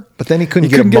fuck her, but then he couldn't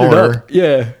get a boner.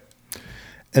 Yeah.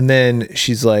 And then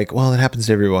she's like, well, it happens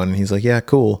to everyone. And he's like, yeah,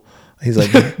 cool. He's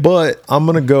like, but I'm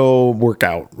going to go work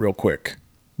out real quick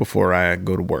before I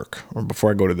go to work or before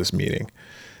I go to this meeting.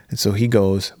 And so he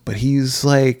goes, but he's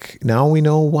like, now we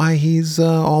know why he's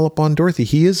all up on Dorothy.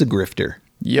 He is a grifter.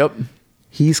 Yep.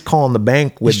 He's calling the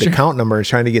bank with the account number and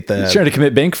trying to get He's trying to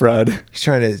commit bank fraud. He's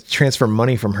trying to transfer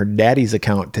money from her daddy's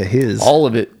account to his. All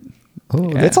of it. Oh,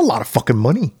 yeah. That's a lot of fucking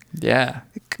money. Yeah.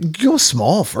 Go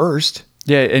small first.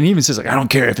 Yeah, and he even says, like, I don't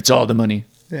care if it's all the money.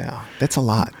 Yeah, that's a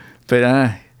lot.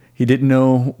 But he didn't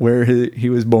know where he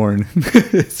was born.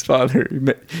 His father.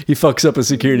 He fucks up a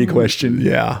security question.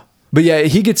 Yeah. But yeah,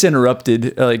 he gets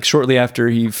interrupted. Like shortly after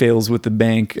he fails with the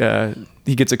bank,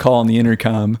 he gets a call on the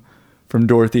intercom from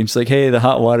Dorothy. And she's like, hey, the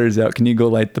hot water's out. Can you go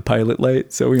light the pilot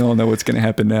light? So we all know what's going to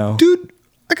happen now. Dude,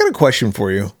 I got a question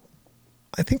for you.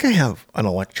 I think I have an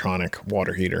electronic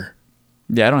water heater.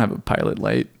 Yeah, I don't have a pilot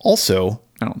light. Also,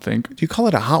 I don't think. Do you call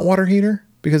it a hot water heater?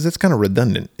 Because that's kind of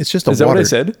redundant. It's just a water. Is that what I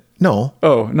said? No.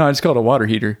 Oh, no, I just call it a water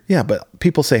heater. Yeah, but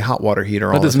people say hot water heater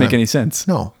all the time. That doesn't make any sense.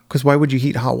 No, because why would you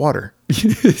heat hot water?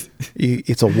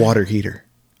 It's a water heater.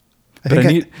 I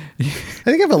think I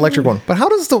have an electric one. But how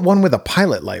does the one with a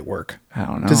pilot light work? I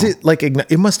don't know. Does it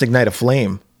it must ignite a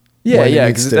flame? Yeah,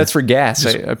 because that's for gas,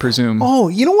 I presume. Oh,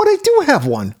 you know what? I do have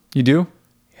one. You do?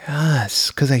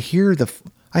 Yes, because I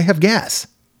have gas.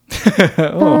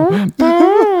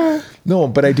 Oh. No,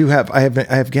 but I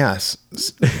have gas.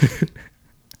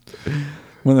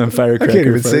 One of them firecracker. I can't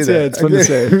even say that. Yeah, it's fun to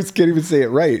say. I can't even say it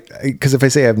right. Because if I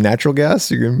say I have natural gas,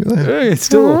 you're going to be like... Hey, it's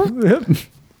still... Yep.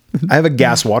 I have a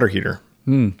gas water heater.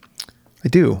 I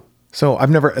do. So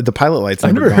the pilot light's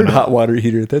I've never heard hot water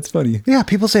heater. That's funny. Yeah,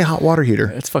 people say hot water heater.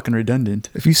 That's fucking redundant.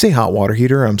 If you say hot water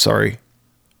heater, I'm sorry.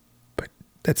 But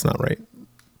that's not right.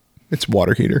 It's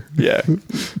water heater. Yeah.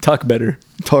 Talk better.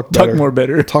 Talk better. Talk more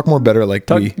better. Talk more better like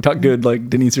Talk good like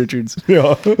Denise Richards.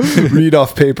 Yeah. Read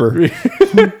off paper.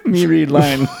 Me read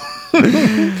line.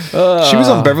 She was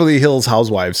on Beverly Hills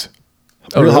Housewives.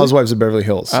 Real really? Housewives of Beverly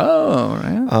Hills. Oh,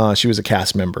 right. She was a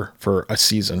cast member for a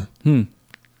season.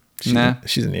 She's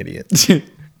an idiot.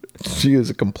 She is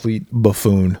a complete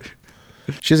buffoon.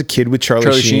 She has a kid with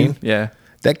Charlie Sheen. Yeah.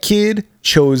 That kid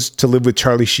chose to live with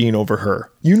Charlie Sheen over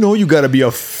her. You know you got to be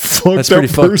a fucked up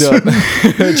person.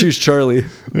 Fucked up. Choose Charlie.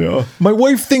 Yeah. My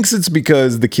wife thinks it's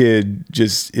because the kid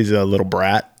just is a little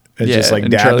brat. It's just like,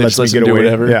 Dad Charlie lets me lets get him do away.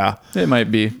 Whatever. Yeah. It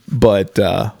might be. But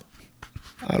I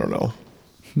don't know.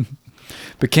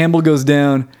 But Campbell goes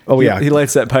down. Oh, yeah. He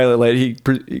lights that pilot light. He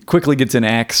quickly gets an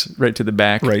axe right to the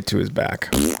back. Right to his back.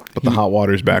 But the hot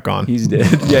water's back on. He's dead.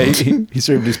 Yeah, he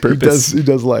served his purpose. He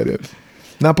does light it.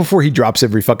 Not before he drops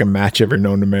every fucking match ever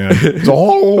known to man.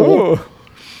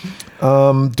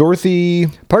 Dorothy.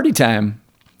 Party time.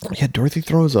 Yeah, Dorothy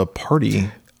throws a party.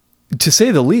 To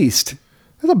say the least.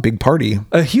 That's a big party.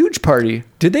 A huge party.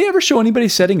 Did they ever show anybody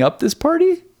setting up this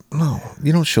party? No,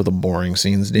 you don't show the boring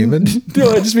scenes, David.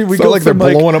 No, I just mean we go like they're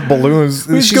blowing up balloons.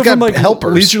 She's got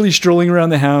helpers. Leisurely strolling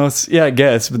around the house. Yeah, I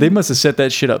guess, but they must have set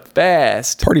that shit up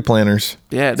fast. Party planners.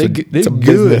 Yeah, they're good.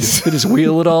 Business. They just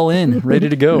wheel it all in, ready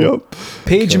to go. Yep.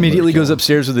 Paige immediately goes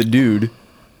upstairs with a dude.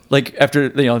 Like after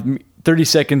 30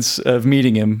 seconds of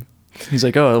meeting him, he's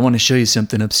like, "Oh, I want to show you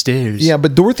something upstairs." Yeah,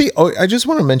 but Dorothy. Oh, I just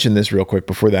want to mention this real quick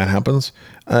before that happens.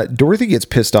 Dorothy gets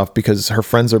pissed off because her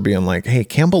friends are being like, "Hey,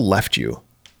 Campbell left you."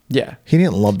 Yeah. He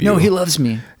didn't love you. No, he loves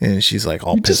me. And she's like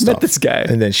all pissed off. You just met this guy.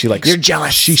 And then she you're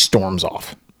jealous. She storms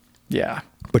off. Yeah.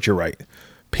 But you're right.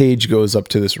 Paige goes up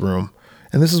to this room.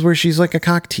 And this is where she's like a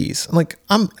cock tease. I'm like,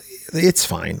 it's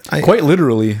fine. Quite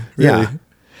literally. Really. Yeah.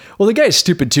 Well, the guy's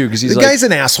stupid too because he's the guy's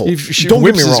an asshole. Don't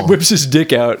get me wrong. Whips his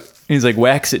dick out. And he's like,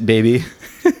 wax it, baby.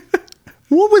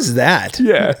 What was that?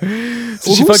 Yeah.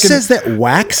 Well, who says that?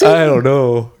 Wax it? I don't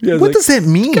know. Yeah, what does that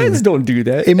mean? Guys don't do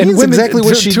that. It means exactly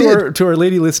what she did. To our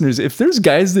lady listeners, if there's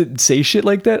guys that say shit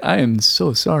like that, I am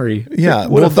so sorry. Yeah.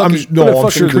 I'm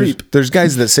sure there's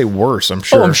guys that say worse, I'm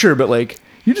sure. Oh, I'm sure. But like,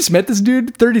 you just met this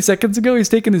dude 30 seconds ago. He's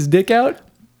taking his dick out.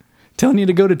 telling you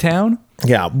to go to town.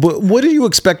 Yeah, but what do you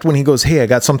expect when he goes, hey, I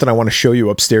got something I want to show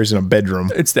you upstairs in a bedroom?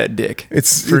 It's that dick.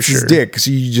 It's for it's sure. his dick. So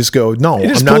you just go, no, He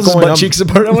just I'm not pulls his going butt up. cheeks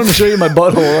apart. I want to show you my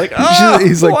butthole. Like,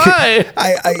 He's like,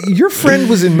 why? Your friend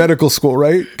was in medical school,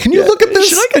 right? Can you look at this?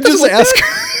 Should I get and just this ask looked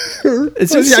her? Is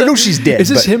this, I know she's dead. Is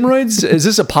this but hemorrhoids? Is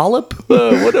this a polyp?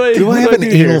 What do I do I have an do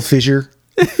anal here? fissure?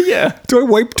 Yeah. Do I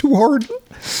wipe too hard?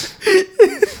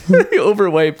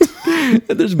 Overwiped.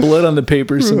 There's blood on the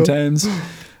paper sometimes.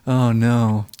 Oh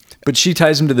no. But she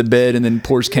ties him to the bed and then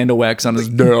pours candle wax on his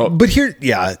dick. But here,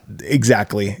 yeah,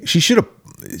 exactly. She should have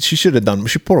done. She should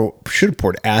have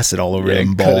poured acid all over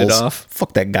them balls. cut it off.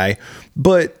 Fuck that guy.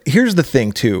 But here's the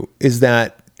thing too: is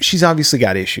that she's obviously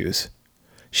got issues.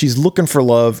 She's looking for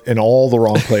love in all the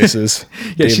wrong places.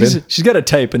 Yeah, David. she's got a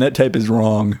type, and that type is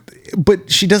wrong. But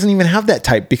she doesn't even have that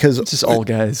type because It's just all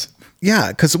guys. yeah,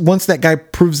 because once that guy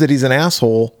proves that he's an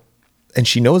asshole, and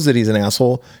she knows that he's an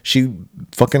asshole, she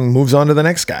fucking moves on to the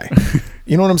next guy.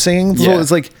 You know what I'm saying? So Yeah.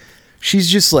 it's like she's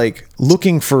just like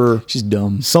looking for She's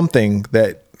dumb. something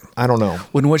that I don't know.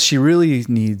 When what she really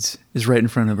needs is right in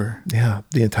front of her. Yeah,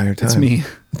 the entire time. It's me.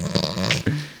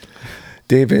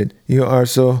 David, you are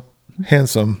so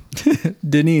handsome.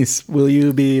 Denise, will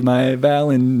you be my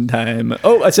Valentine?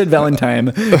 Oh, I said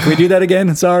Valentine. Can we do that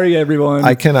again? Sorry, everyone.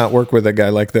 I cannot work with a guy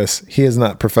like this. He is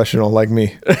not professional like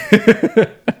me.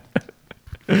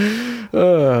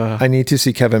 I need to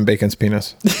see Kevin Bacon's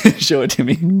penis. Show it to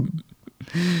me.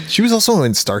 She was also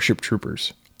in Starship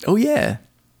Troopers. Oh, yeah.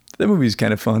 That movie's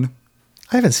kind of fun.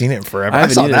 I haven't seen it in forever. I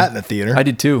haven't saw either. that in the theater. I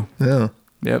did too. Yeah.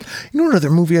 Yep. You know another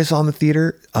movie I saw in the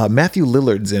theater? Matthew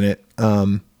Lillard's in it.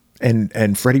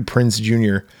 And Freddie Prinze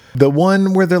Jr. The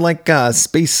one where they're like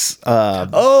space.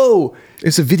 Oh,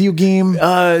 It's a video game.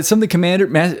 something Commander.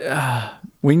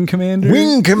 Wing Commander? Wing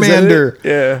Is that Commander. it?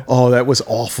 Yeah. Oh, that was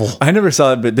awful. I never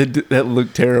saw it, but that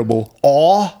looked terrible.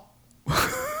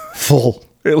 Full.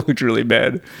 It looked really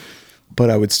bad. But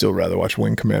I would still rather watch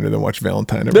Wing Commander than watch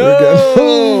Valentine ever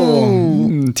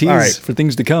again. Tease All right. for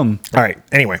things to come. All right.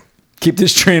 Anyway. Keep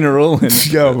this train rolling.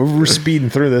 Yeah, we're speeding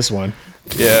through this one.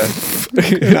 Yeah.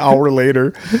 An hour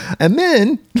later. And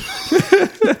then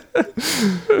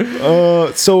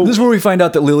so This is where we find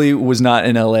out that Lily was not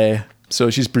in LA, so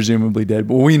she's presumably dead.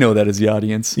 But we know that as the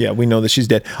audience. yeah, we know that she's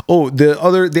dead. Oh,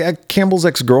 the Campbell's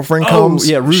ex-girlfriend comes.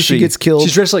 Oh, yeah, Ruthie. She gets killed.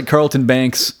 She's dressed like Carlton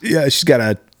Banks. Yeah, she's got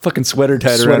a Fucking sweater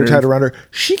tied sweater around tied her. around her.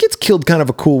 She gets killed kind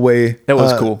of a cool way. That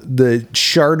was cool. The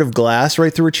shard of glass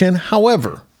right through her chin.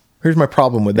 However, here's my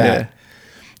problem with that. Yeah.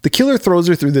 The killer throws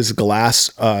her through this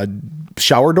glass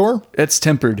shower door. That's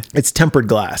tempered. It's tempered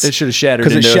glass. It should have shattered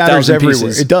because it into a shatters 1,000 everywhere.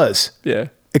 pieces. It does. Yeah.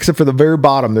 Except for the very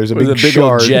bottom, there's a With big, a big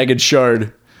shard, old jagged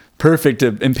shard. Perfect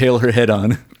to impale her head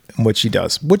on. which she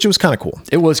does, which was kind of cool.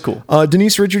 It was cool.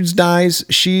 Denise Richards dies.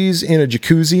 She's in a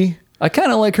jacuzzi. I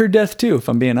kind of like her death too, if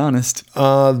I'm being honest.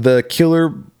 The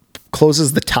killer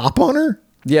closes the top on her.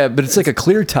 Yeah, but it's like a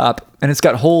clear top, and it's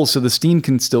got holes so the steam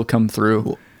can still come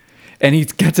through. And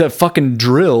he's got a fucking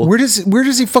drill. Where does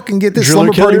he fucking get this Driller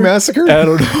Slumber Party killer? Massacre? I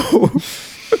don't know.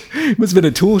 Must have been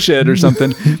a tool shed or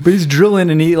something. But he's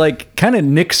drilling, and he like kind of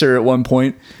nicks her at one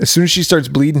point, As soon as she starts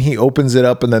bleeding, he opens it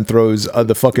up and then throws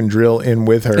the fucking drill in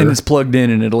with her. and it's plugged in,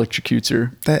 and it electrocutes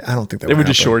her. I don't think that It would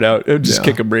just happen. short out. It would just Yeah.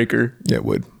 kick a breaker. Yeah, it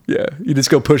would. Yeah, you just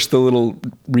go push the little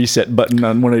reset button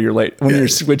on one of your of your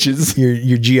switches.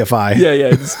 Your GFI.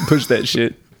 Yeah, just push that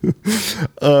shit.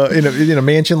 In a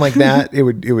mansion like that, it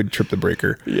would trip the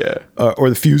breaker. Yeah. Or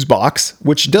the fuse box,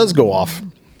 which does go off.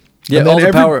 Yeah, And then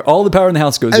all the power in the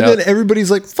house goes And out. then everybody's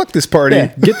like, "Fuck this party."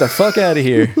 Yeah, get the fuck out of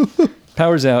here.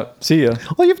 Power's out. See ya.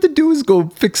 All you have to do is go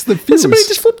fix the Did fuse. somebody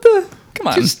just flip the... Come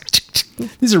on.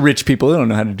 These are rich people. They don't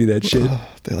know how to do that shit.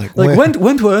 They're like, Like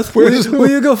Wentworth, will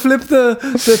you go flip the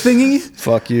thingy?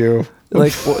 "Fuck you."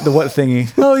 Like the what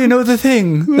thingy? Oh, you know the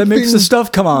thing that makes thing. the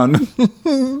stuff come on.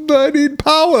 I need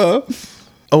power.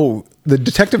 Oh, the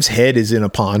detective's head is in a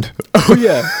pond. Oh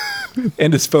yeah,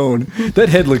 and his phone. That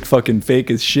head looked fucking fake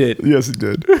as shit. Yes, it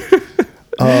did.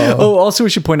 Oh, also we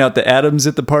should point out that Adam's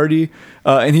at the party,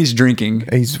 and he's drinking.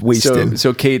 He's wasted.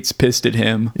 So Kate's pissed at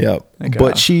him. Yeah, Like,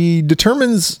 but she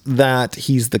determines that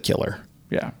he's the killer.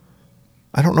 Yeah.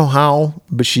 I don't know how,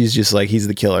 but she's just like, he's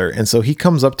the killer. And so he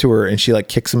comes up to her and she like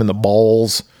kicks him in the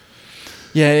balls.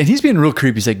 Yeah, and he's being real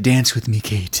creepy. He's like, "Dance with me,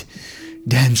 Kate.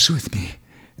 Dance with me."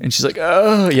 And she's like,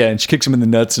 "Oh, yeah." And she kicks him in the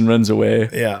nuts and runs away.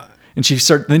 Yeah. And she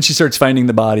starts finding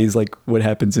the bodies, like what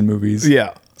happens in movies.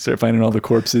 Yeah. Start finding all the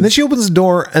corpses. And then she opens the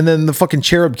door and then the fucking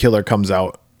cherub killer comes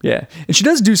out. Yeah. And she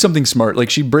does do something smart. Like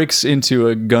she breaks into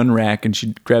a gun rack and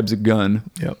she grabs a gun.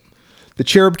 Yep. The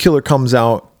cherub killer comes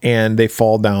out and they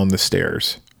fall down the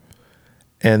stairs.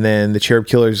 And then the cherub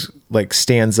killer's like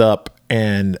stands up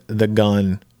and the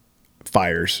gun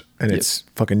fires, and it's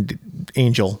fucking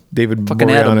Angel, David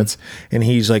Fucking Adam. Boreanaz, and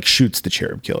he's like shoots the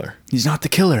cherub killer. He's not the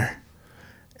killer.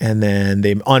 And then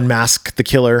they unmask the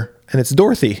killer, and it's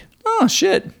Dorothy. Oh,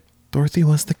 shit. Dorothy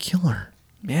was the killer.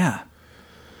 Yeah.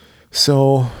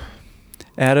 So,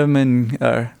 Adam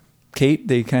and Kate,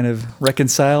 they kind of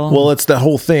reconcile. well, it's the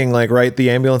whole thing, like, right? The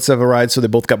ambulance have arrived, so they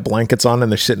both got blankets on, and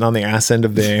they're sitting on the ass end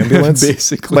of the ambulance.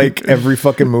 Basically. Like every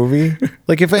fucking movie.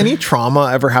 Like, if any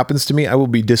trauma ever happens to me, I will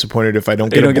be disappointed if I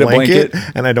don't get, a blanket,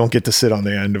 and I don't get to sit on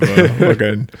the end of a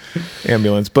fucking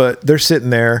ambulance. But they're sitting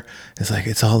there. It's like,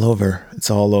 it's all over. It's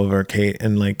all over, Kate.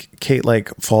 And like, Kate like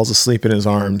falls asleep in his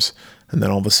arms, and then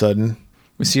all of a sudden,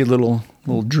 we see a little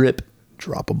drip.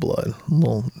 drop of blood,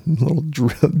 little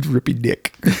drippy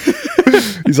dick.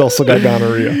 He's also got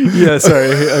gonorrhea. Yeah, sorry.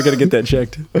 I got to get that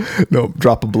checked. No,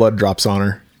 drop of blood drops on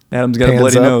her. Adam's got a Hands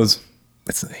bloody up. nose.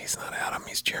 He's not Adam.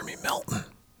 He's Jeremy Melton.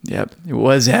 Yep. It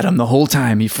was Adam the whole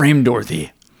time. He framed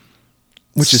Dorothy.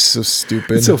 Which is so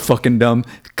stupid. It's so fucking dumb.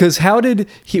 Because how did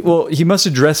he... Well, he must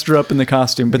have dressed her up in the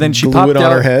costume, but then she Glue popped it on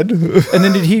out. her head. And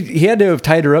then he had to have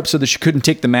tied her up so that she couldn't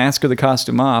take the mask or the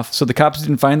costume off. So the cops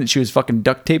didn't find that she was fucking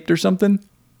duct taped or something.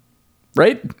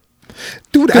 Right?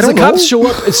 Dude, I Because don't the know. cops show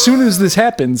up as soon as this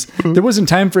happens. There wasn't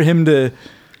time for him to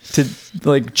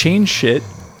like change shit.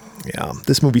 Yeah,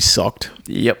 this movie sucked.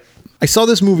 Yep. I saw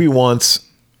this movie once.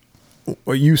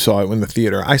 Well, you saw it in the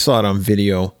theater. I saw it on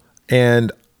video,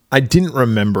 and I didn't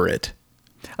remember it.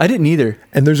 I didn't either.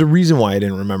 And there's a reason why I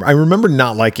didn't remember. I remember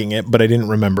not liking it, but I didn't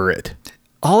remember it.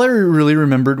 All I really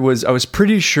remembered was I was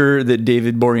pretty sure that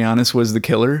David Boreanaz was the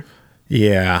killer.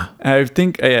 Yeah. I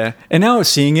think, yeah. And now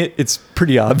seeing it, it's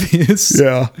pretty obvious.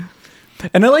 Yeah.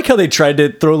 And I like how they tried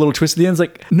to throw a little twist at the end. It's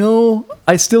like, no,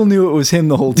 I still knew it was him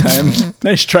the whole time.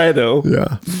 Nice try, though.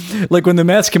 Yeah. Like when the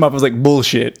mask came up, I was like,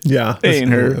 bullshit. Yeah.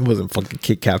 Ain't her. It wasn't fucking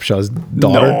Kate Capshaw's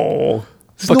daughter. No.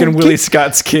 Fucking no Willie kid-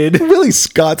 Scott's kid. Willie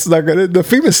Scott's not gonna. The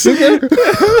famous singer,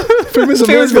 famous Famous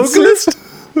American vocalist. singer.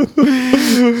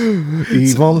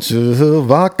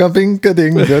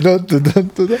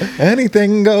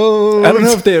 Anything goes. I don't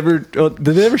know if they ever, did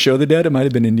they ever show the dad? It might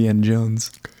have been Indiana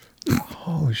Jones.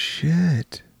 Oh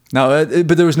shit. No,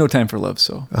 but there was no time for love,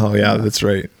 so. Oh yeah, that's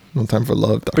right. No time for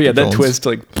love. But yeah, Dr. that Jones. twist,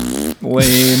 like,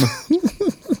 lame.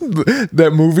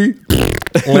 That movie,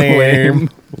 lame.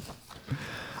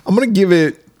 I'm gonna give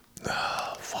it.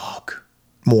 Fuck.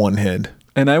 One head.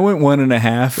 And I went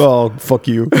 1.5. Oh fuck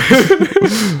you.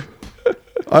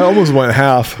 I almost went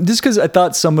half. Just because I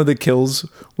thought some of the kills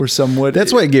were somewhat.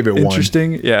 That's why I gave it one.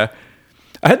 interesting. Yeah.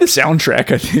 I had the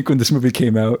soundtrack, I think, when this movie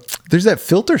came out. There's that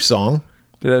Filter song.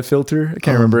 Did I filter? I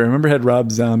can't remember. I remember it had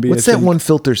Rob Zombie. What's I that think. one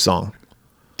Filter song?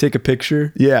 Take a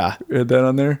picture. Yeah. Had that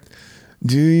on there.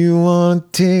 Do you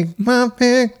want to take my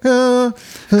picture?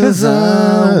 Cause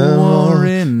I won't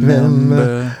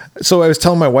remember. So I was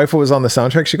telling my wife what was on the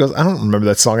soundtrack. She goes, I don't remember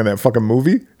that song in that fucking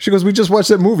movie. She goes, we just watched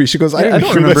that movie. She goes, I Yeah, I didn't don't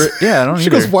hear remember that. it. Yeah, I don't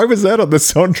She goes, either. why was that on the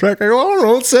soundtrack? I go, I don't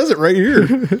know. It says it right here.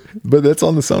 But that's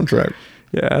on the soundtrack.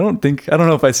 Yeah, I don't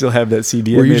know if I still have that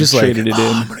CD. Were I you may just have like, traded it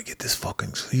I'm in. going to get this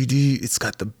fucking CD. It's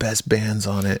got the best bands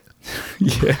on it.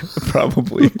 Yeah,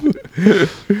 probably.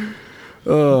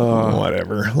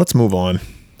 Whatever. Let's move on.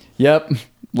 Yep.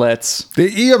 Let's. Do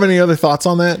you have any other thoughts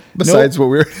on that besides what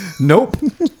we're... Nope.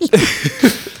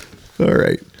 All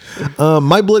right.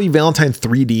 My Bloody Valentine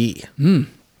 3D,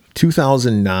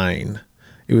 2009.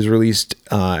 It was released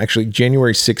actually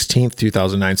January 16th,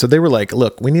 2009. So they were like,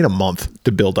 look, we need a month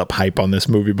to build up hype on this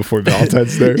movie before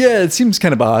Valentine's Day. Yeah, it seems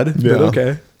kind of odd, Yeah. but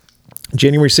okay.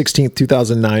 January 16th,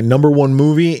 2009. Number one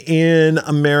movie in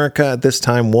America at this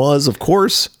time was, of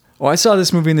course... Well, I saw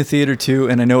this movie in the theater too,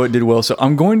 and I know it did well, so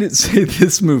I'm going to say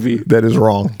this movie. That is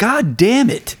wrong. God damn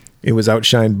it. It was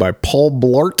outshined by Paul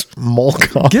Blart Mall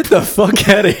Cop. Get the fuck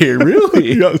out of here,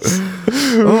 really? Yes.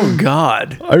 Oh,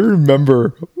 God. I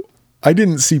remember... I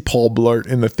didn't see Paul Blart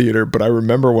in the theater, but I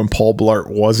remember when Paul Blart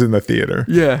was in the theater.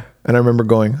 Yeah. And I remember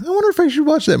going, I wonder if I should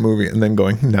watch that movie. And then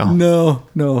going, no.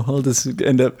 No, I'll just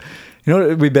end up... You know what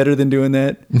would be better than doing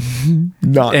that?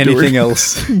 Not Anything doing-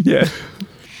 else. Yeah.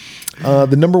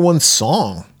 The number one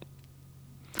song.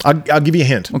 I'll give you a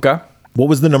hint. Okay. What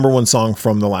was the number one song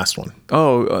from the last one?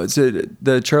 Oh, is it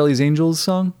the Charlie's Angels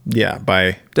song? Yeah,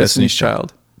 by Destiny's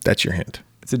Child. That's your hint.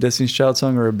 It's a Destiny's Child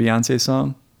song or a Beyonce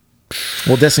song?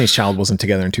 Well, Destiny's Child wasn't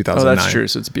together in Oh, 2009. that's true.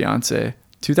 So it's Beyonce.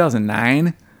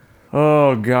 2009?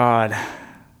 Oh, God.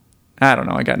 I don't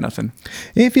know. I got nothing.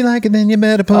 If you like it, then you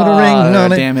better put a ring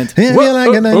on it. Damn it. If you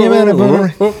like it, then you better put a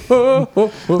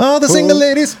ring. All the single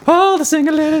ladies. All the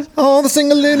single ladies. All the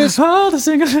single ladies. All the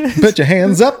single ladies. Put your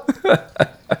hands up.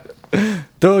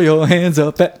 Throw your hands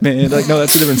up at me. Like, no,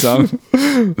 that's a different song.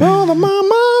 Oh, the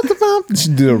mama. Did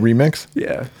you do a remix?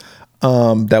 Yeah.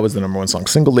 That was the number one song.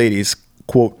 Single Ladies,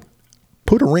 quote,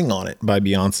 Put a Ring on It by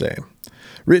Beyonce.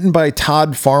 Written by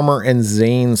Todd Farmer and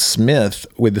Zane Smith,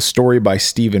 with the story by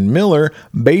Stephen Miller,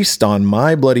 based on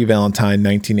My Bloody Valentine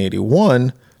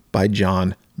 1981 by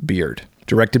John Beard.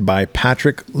 Directed by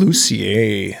Patrick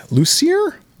Lussier.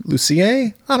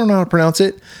 Lussier? I don't know how to pronounce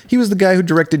it. He was the guy who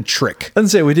directed Trick. Doesn't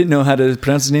say we didn't know how to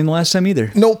pronounce his name the last time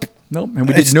either. Nope. And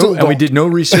we did no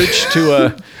research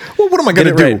to Well, what am I going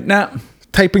to do? Right. Nah.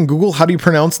 Type in Google, how do you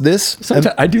pronounce this?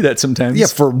 I do that sometimes. Yeah,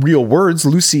 for real words.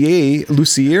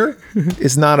 Lussier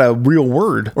is not a real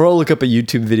word. Or I'll look up a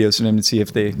YouTube video sometime and see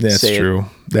if they That's say true.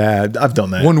 That I've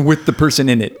done that. One with the person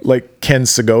in it. Like Ken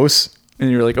Sagos.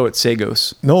 And you're like, oh, it's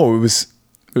Sagos. No, it was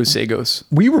Sagos.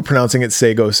 We were pronouncing it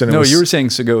Sagos. And no, you were saying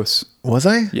Sagos. Was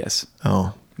I? Yes.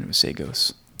 Oh. It was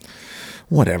Sagos.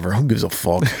 Whatever. Who gives a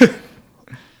fuck?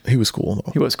 He was cool,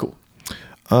 though. He was cool.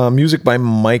 Music by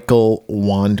Michael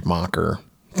Wandmacher.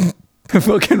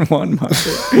 Fucking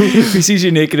Wandmacher. If he sees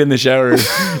you naked in the shower,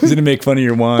 he's going to make fun of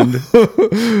your wand.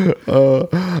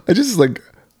 I just like,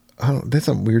 I don't know, that's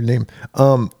a weird name.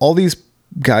 All these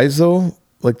guys, though,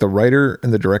 like the writer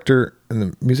and the director and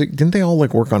the music, didn't they all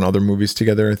like work on other movies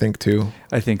together, I think, too?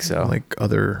 I think so. Like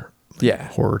other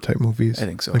horror type movies? I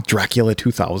think so. Like Dracula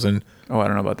 2000. Oh, I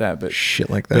don't know about that, but shit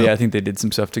like that. But yeah, I think they did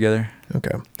some stuff together.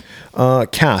 Okay.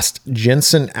 Cast: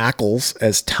 Jensen Ackles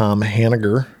as Tom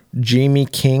Hanniger, Jamie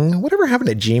King. Whatever happened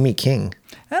to Jamie King?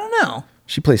 I don't know.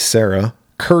 She plays Sarah.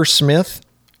 Kerr Smith,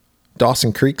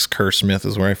 Dawson Creek's Kerr Smith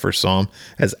is where I first saw him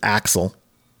as Axel.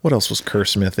 What else was Kerr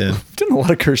Smith in? I've done a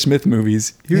lot of Kerr Smith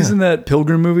movies. He was in that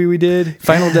Pilgrim movie we did,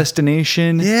 Final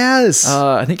Destination. Yes.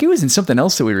 I think he was in something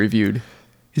else that we reviewed.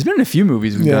 He's been in a few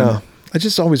movies we've done. I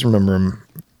just always remember him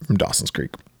from Dawson's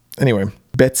Creek. Anyway,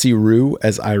 Betsy Rue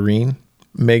as Irene,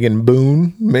 Megan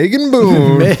Boone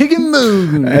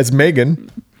as Megan,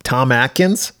 Tom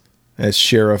Atkins as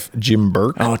Sheriff Jim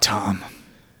Burke. Oh, Tom.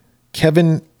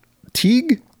 Kevin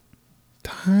Teague.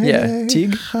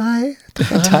 Teague.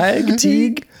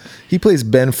 Teague. He plays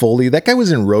Ben Foley. That guy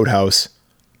was in Roadhouse.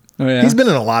 Oh yeah. He's been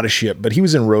in a lot of shit, but he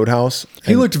was in Roadhouse.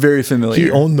 He looked very familiar.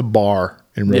 He owned the bar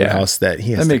in Roadhouse that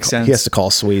he has sense. He has to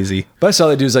call Swayze. But I saw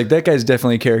that dude's like, that guy's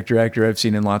definitely a character actor I've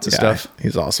seen in lots of stuff.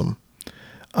 He's awesome.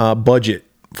 Budget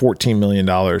 $14 million.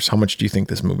 How much do you think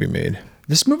this movie made?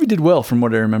 This movie did well from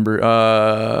what I remember.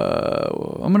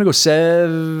 I'm going to go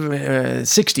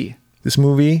 60. This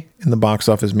movie in the box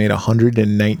office made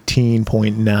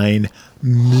 $119.9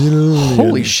 million.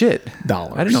 Holy shit. I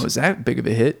didn't know it was that big of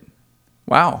a hit.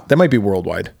 Wow. That might be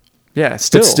worldwide. Yeah,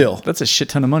 still. That's a shit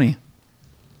ton of money.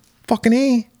 Fucking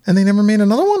A. And they never made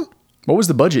another one? What was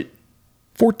the budget?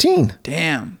 14.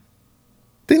 Damn.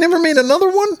 They never made another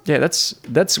one? Yeah,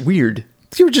 that's weird.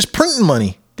 You were just printing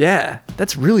money. Yeah,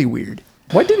 that's really weird.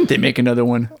 Why didn't they make another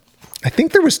one? I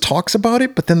think there was talks about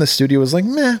it, but then the studio was like,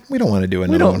 meh, we don't want to do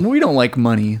another one. We don't like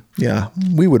money. Yeah,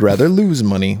 we would rather lose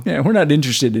money. Yeah, we're not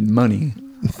interested in money.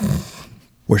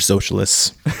 We're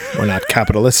socialists. We're not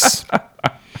capitalists.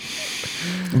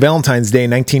 Valentine's Day,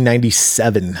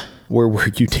 1997. Where were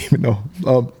you, David? No.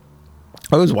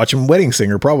 I was watching Wedding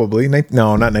Singer, probably. No,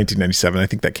 not 1997. I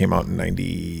think that came out in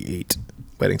 98.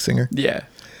 Wedding Singer. Yeah.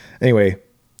 Anyway,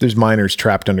 there's miners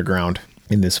trapped underground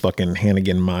in this fucking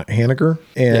Hanniger.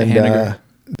 And Hanniger.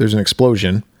 There's an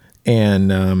explosion.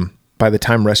 And by the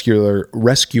time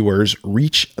rescuers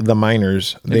reach the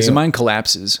miners, the mine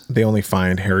collapses. They only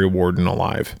find Harry Warden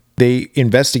alive. They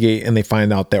investigate and they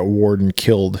find out that Warden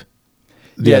killed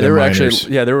the other miners.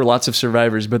 There were lots of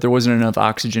survivors, but there wasn't enough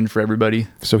oxygen for everybody.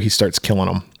 So he starts killing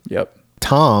them. Yep.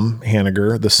 Tom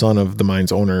Hanniger, the son of the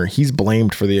mine's owner, he's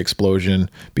blamed for the explosion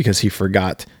because he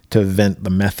forgot to vent the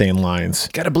methane lines.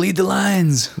 Gotta bleed the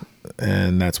lines.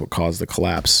 And that's what caused the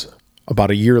collapse.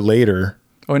 About a year later...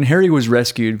 Oh, and Harry was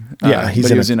rescued. He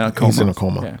was in a coma. He's in a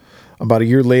coma. Yeah. About a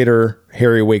year later,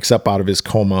 Harry wakes up out of his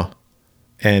coma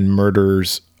and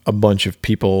murders a bunch of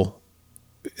people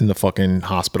in the fucking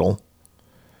hospital.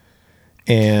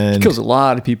 And he kills a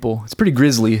lot of people. It's pretty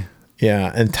grisly.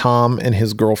 Yeah, and Tom and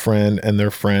his girlfriend and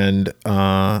their friend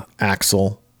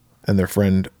Axel and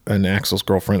Axel's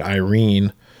girlfriend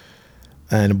Irene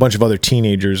and a bunch of other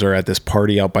teenagers are at this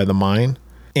party out by the mine,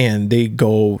 and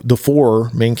the four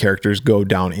main characters go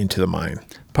down into the mine.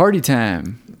 Party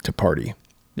time. To party.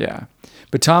 Yeah.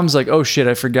 But Tom's like, oh shit,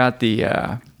 I forgot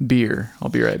the beer. I'll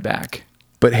be right back.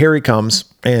 But Harry comes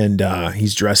and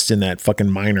he's dressed in that fucking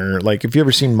miner. Like, if you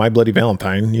ever seen My Bloody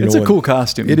Valentine, it's a cool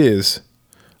costume. It is.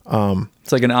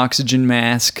 It's like an oxygen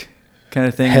mask kind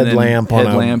of thing. Headlamp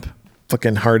on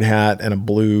fucking hard hat and a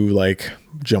blue like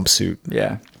jumpsuit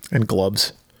Yeah. and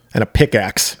gloves and a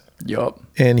pickaxe. Yup.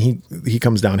 And he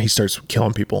comes down. He starts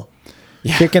killing people,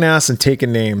 Yeah. kicking ass and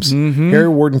taking names. Harry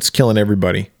Warden's killing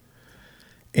everybody.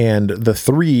 And the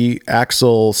three,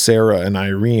 Axel, Sarah, and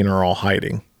Irene, are all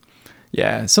hiding.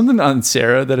 Yeah. Something on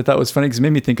Sarah that I thought was funny because it made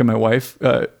me think of my wife,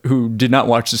 who did not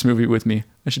watch this movie with me.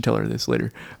 I should tell her this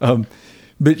later.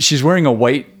 But she's wearing a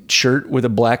white shirt with a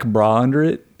black bra under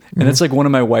it. And it's like one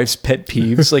of my wife's pet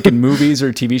peeves, like in movies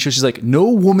or TV shows. She's like, no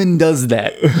woman does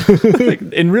that. Like,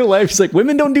 in real life, she's like,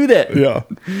 women don't do that. Yeah.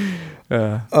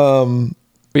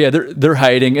 But yeah, they're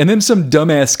hiding. And then some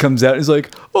dumbass comes out and is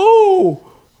like, oh,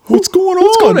 What's going on?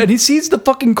 what's going on? And he sees the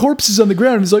fucking corpses on the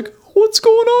ground. And he's like, what's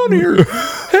going on here?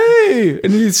 Hey.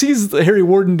 And he sees Harry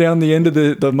Warden down the end of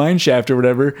the mine shaft or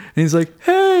whatever. And he's like,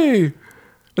 hey.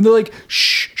 And they're like,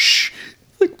 shh, shh.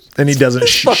 Like, And he doesn't.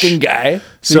 this fucking guy.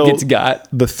 So he gets got.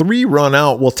 The three run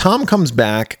out. Well, Tom comes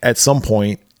back at some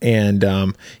point and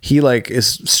he like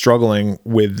is struggling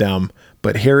with them,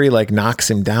 but Harry like knocks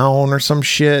him down or some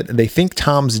shit. They think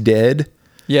Tom's dead.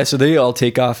 Yeah, so they all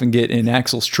take off and get in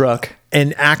Axel's truck.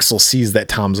 And Axel sees that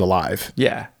Tom's alive.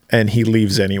 Yeah. And he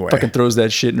leaves anyway. Fucking throws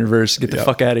that shit in reverse. Get the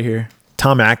fuck out of here.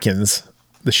 Tom Atkins,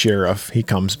 the sheriff, he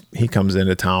comes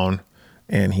into town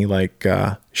and he like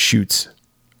shoots.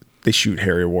 They shoot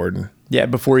Harry Warden. Yeah,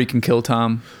 before he can kill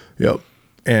Tom. Yep.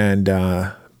 And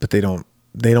but they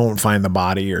don't find the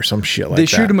body or some shit like that. They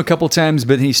shoot him a couple times,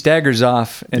 but he staggers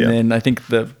off, and then I think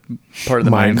the part of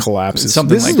the mine collapses.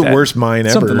 Something This like is the that. worst mine ever.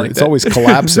 Something like It's that. always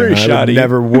collapsing. Very I would shoddy.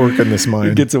 never work in this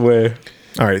mine. It gets away.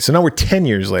 All right, so now we're 10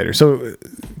 years later. So it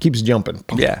keeps jumping.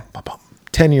 Yeah.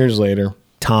 10 years later,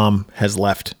 Tom has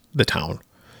left the town.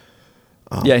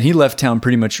 Yeah, and he left town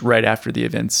pretty much right after the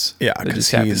events. Yeah, that 'cause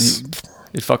just happened.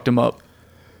 It fucked him up.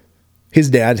 His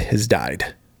dad has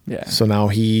died. Yeah. So now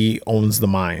he owns the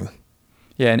mine.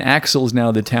 Yeah, and Axel's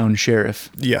now the town sheriff,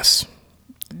 Yes.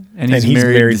 and And he's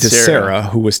married to Sarah,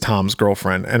 who was Tom's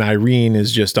girlfriend. And Irene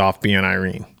is just off being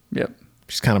Irene. Yep.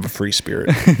 She's kind of a free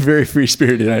spirit. Very free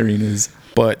spirited Irene is.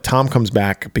 But Tom comes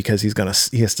back because he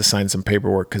has to sign some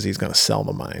paperwork because he's going to sell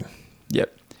the mine.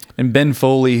 Yep. And Ben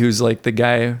Foley, who's like the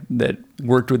guy that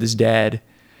worked with his dad,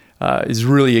 is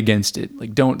really against it.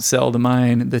 Like, don't sell the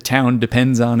mine. The town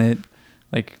depends on it.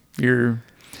 Like, you're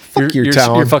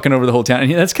town. You're fucking over the whole town.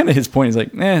 And that's kind of his point. He's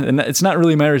like, and it's not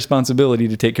really my responsibility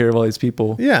to take care of all these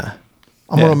people. Yeah.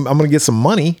 I'm gonna get some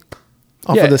money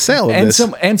off of the sale of this.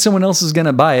 And someone else is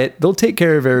gonna buy it. They'll take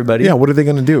care of everybody. Yeah, what are they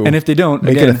gonna do? And if they don't,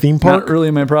 make again, it a theme park? Not really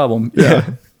my problem.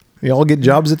 Yeah. You all get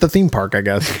jobs at the theme park, I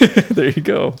guess. There you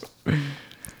go.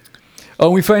 Oh,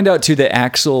 we find out too that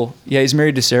Axel, he's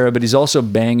married to Sarah, but he's also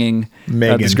banging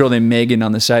this girl named Megan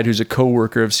on the side, who's a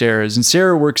co-worker of Sarah's. And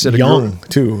Sarah works at young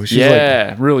too. She's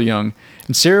real young.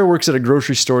 And Sarah works at a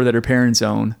grocery store that her parents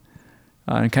own,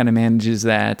 and kind of manages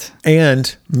that.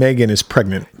 And Megan is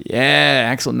pregnant. Yeah,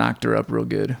 Axel knocked her up real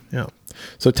good. Yeah.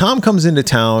 So Tom comes into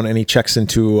town and he checks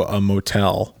into a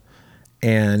motel,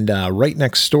 and right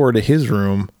next door to his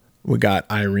room, we got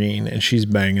Irene, and she's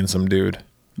banging some dude.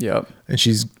 Yep. And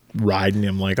she's riding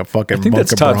him like a fucking. I think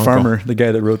that's Bronco. Todd Farmer, the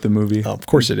guy that wrote the movie. Oh, of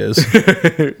course it is.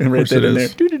 And right there in there.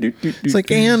 It's like,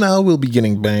 and I will be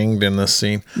getting banged in this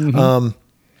scene. Mm-hmm.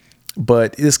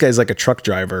 But this guy's like a truck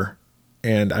driver,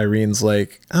 and Irene's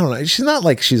like, I don't know. She's not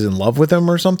like she's in love with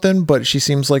him or something, but she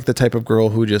seems like the type of girl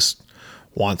who just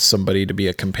wants somebody to be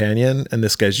a companion, and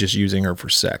this guy's just using her for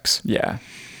sex. Yeah.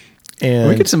 And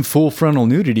We get some full frontal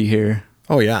nudity here.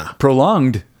 oh yeah,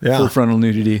 Prolonged Yeah. full frontal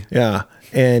nudity. yeah.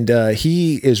 And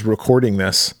he is recording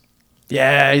this.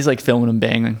 Yeah, he's like filming him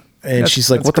banging. And she's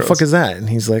like, what the fuck is that? And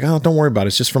he's like, oh, don't worry about it.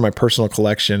 It's just for my personal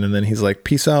collection. And then he's like,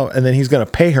 peace out. And then he's going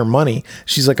to pay her money.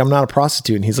 She's like, I'm not a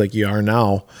prostitute. And he's like, you are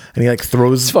now. And he like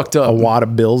throws fucked up. a wad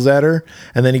of bills at her.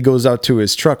 And then he goes out to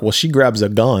his truck. Well, she grabs a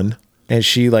gun and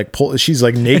she like she's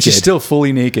like naked. And she's still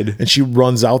fully naked. And she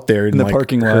runs out there in the like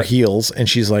parking her lot. heels. And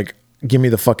she's like, give me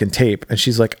the fucking tape. And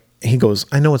she's like, he goes,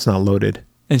 I know it's not loaded.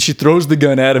 And she throws the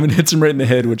gun at him and hits him right in the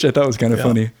head, which I thought was kind of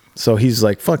funny. So he's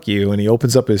like, fuck you. And he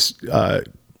opens up his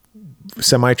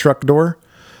semi-truck door.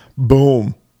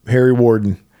 Boom. Harry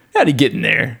Warden. How'd he get in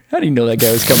there? How do you know that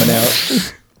guy was coming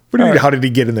out? What do you mean, how did he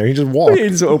get in there? He just walked. He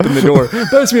just opened the door.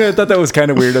 That was me. I thought that was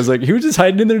kind of weird. I was like, he was just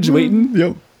hiding in there, just waiting.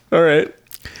 Yep. All right.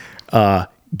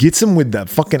 Gets him with the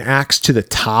fucking axe to the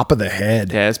top of the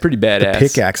head. Yeah, it's pretty badass.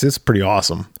 Pickaxe. It's pretty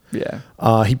awesome. Yeah.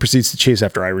 He proceeds to chase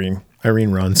after Irene.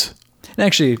 Irene runs. And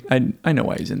actually, I know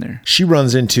why he's in there. She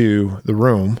runs into the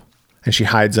room and she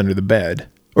hides under the bed.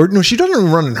 Or no, she doesn't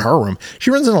even run in her room. She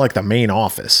runs into like the main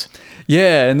office.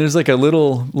 Yeah, and there's like a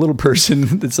little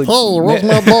person that's like, Hey, where's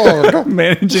my dog?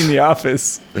 managing the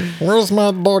office. Where's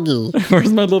my doggy?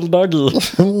 Where's my little doggy?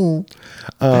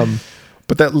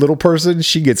 But that little person,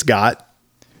 she gets got.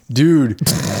 Dude,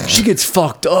 she gets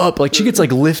fucked up. Like she gets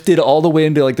like lifted all the way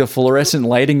into like the fluorescent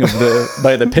lighting of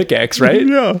by the pickaxe, right?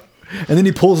 Yeah. And then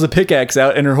he pulls the pickaxe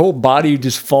out and her whole body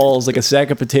just falls like a sack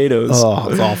of potatoes. Oh,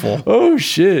 it's awful. Oh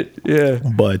shit. Yeah.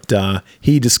 But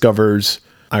he discovers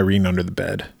Irene under the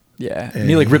bed. Yeah. And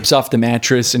he like rips off the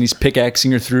mattress and he's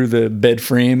pickaxing her through the bed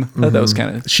frame. That was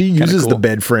kind of She uses the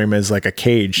bed frame as like a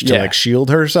cage to like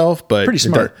shield herself, but pretty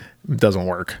smart. It doesn't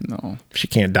work. No. She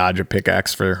can't dodge a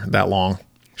pickaxe for that long.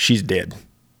 She's dead.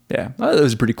 Yeah. That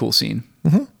was a pretty cool scene.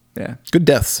 Mm-hmm. Yeah. Good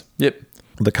deaths. Yep.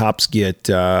 The cops get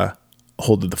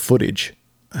hold of the footage,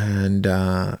 and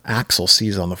Axel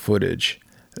sees on the footage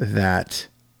that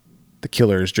the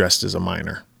killer is dressed as a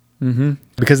minor. Mm-hmm.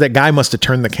 Because that guy must have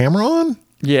turned the camera on.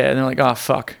 Yeah. And they're like, oh,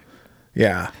 fuck.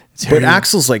 Yeah. But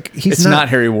Axel's like, it's not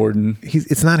Harry Warden.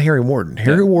 It's not Harry Warden.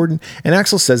 Harry Warden, and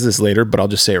Axel says this later, but I'll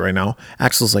just say it right now.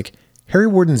 Axel's like, Harry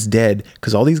Warden's dead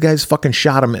because all these guys fucking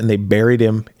shot him and they buried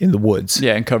him in the woods.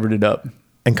 Yeah, and covered it up.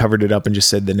 And just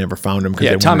said they never found him.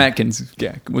 Yeah, Tom Atkins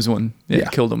was one. Yeah,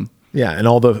 killed him. Yeah, and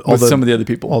all the some of the other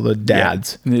people. All the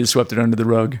dads. Yeah, and they just swept it under the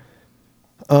rug.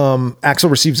 Axel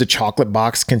receives a chocolate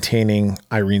box containing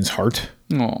Irene's heart.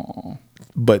 Aww.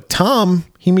 But Tom,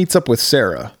 he meets up with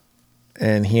Sarah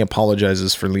and he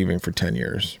apologizes for leaving for 10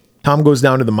 years. Tom goes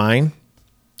down to the mine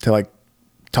to like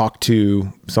talk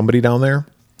to somebody down there,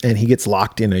 and he gets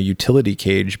locked in a utility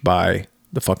cage by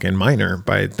the fucking miner,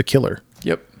 by the killer.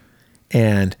 Yep.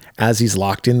 And as he's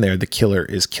locked in there, the killer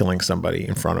is killing somebody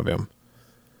in front of him.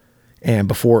 And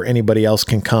before anybody else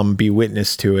can come be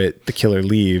witness to it, the killer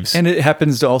leaves. And it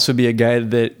happens to also be a guy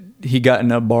that he got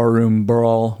in a barroom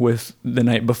brawl with the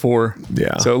night before.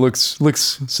 Yeah. So it looks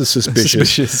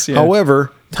suspicious. Yeah.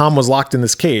 However, Tom was locked in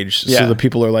this cage. So the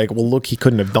people are like, well, look, he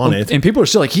couldn't have done it. And people are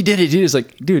still like, he did it. He is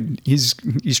like, dude, he's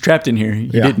trapped in here. He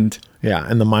didn't. Yeah.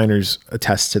 And the miners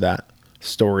attest to that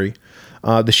story.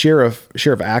 The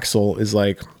sheriff Axel is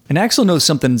like, and Axel knows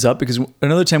something's up because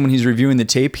another time when he's reviewing the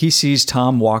tape, he sees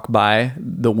Tom walk by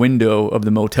the window of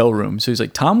the motel room. So he's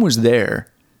like, Tom was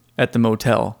there at the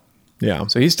motel. Yeah.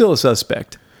 So he's still a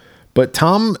suspect. But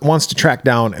Tom wants to track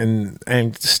down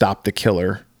and stop the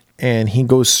killer. And he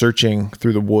goes searching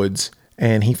through the woods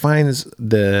and he finds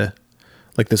this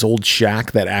old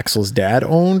shack that Axel's dad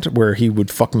owned where he would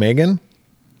fuck Megan.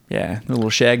 Yeah. The little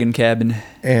shagging cabin.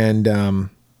 And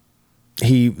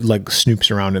he like snoops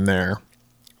around in there.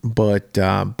 But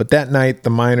that night the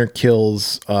miner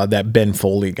kills that Ben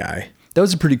Foley guy. That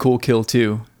was a pretty cool kill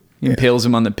too. He impales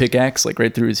him on the pickaxe, like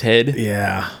right through his head.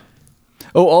 Yeah.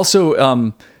 Oh,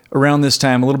 also, around this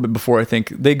time, a little bit before, I think,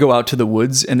 they go out to the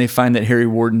woods and they find that Harry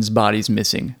Warden's body's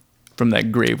missing from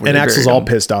that grave. And Axel's all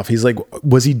pissed off. He's like,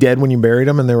 was he dead when you buried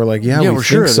him? And they were like, yeah, we're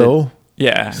sure so.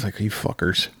 Yeah. He's like, you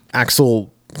fuckers.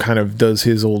 Axel kind of does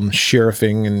his old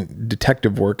sheriffing and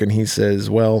detective work. And he says,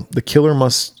 well, the killer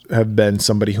must have been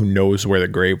somebody who knows where the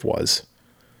grave was.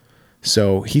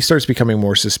 So he starts becoming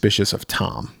more suspicious of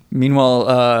Tom.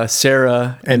 Meanwhile,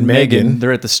 Sarah and Megan,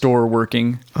 they're at the store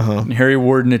working. And Harry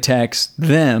Warden attacks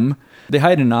them. They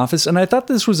hide in an office. And I thought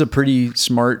this was a pretty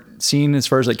smart scene as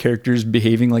far as like characters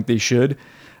behaving like they should.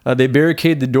 They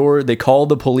barricade the door. They call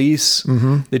the police.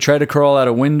 They try to crawl out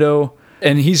a window.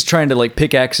 And he's trying to like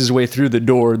pickaxe his way through the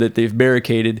door that they've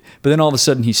barricaded. But then all of a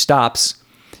sudden he stops.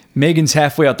 Megan's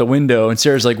halfway out the window, and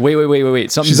Sarah's like, wait,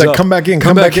 something's She's like, up. come back in.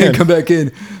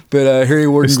 But Harry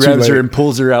Warden grabs her and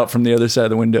pulls her out from the other side of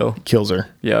the window. Kills her.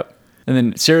 Yep. And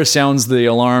then Sarah sounds the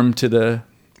alarm to the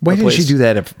Why didn't place. she do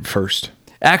that at first?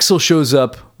 Axel shows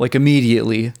up like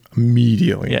immediately.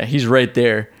 Yeah, he's right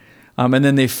there. And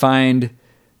then they find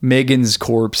Megan's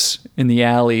corpse in the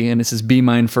alley, and it says, be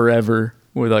mine forever,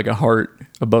 with like a heart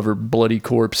above her bloody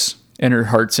corpse, and her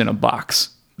heart's in a box.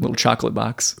 Little chocolate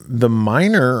box. The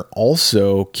miner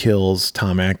also kills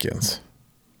Tom Atkins.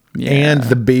 And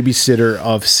the babysitter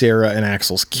of Sarah and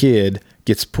Axel's kid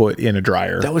gets put in a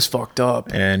dryer. That was fucked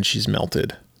up. And she's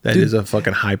melted. That is a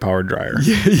fucking high-powered dryer.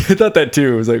 Yeah, I thought that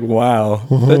too. It was like, wow,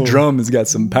 that drum has got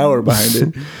some power behind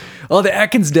it. Oh, the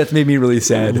Atkins death made me really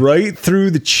sad. Right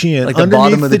through the chin. Like the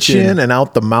bottom of the chin. And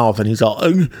out the mouth. And he's all...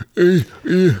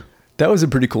 That was a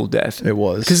pretty cool death. It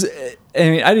was. Because, I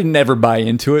mean, I didn't ever buy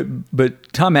into it,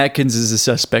 but Tom Atkins is a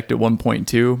suspect at one point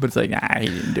too. But it's like, nah, he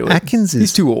didn't do it.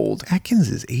 He's too old. Atkins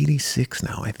is 86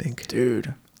 now, I think.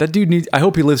 Dude, that dude needs... I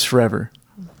hope he lives forever.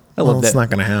 I love that. It's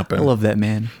not going to happen. I love that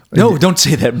man. No, don't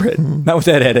say that, Brett. Not with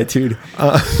that attitude.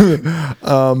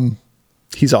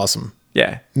 He's awesome.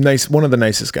 Yeah. Nice. One of the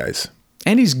nicest guys.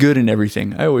 And he's good in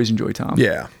everything. I always enjoy Tom.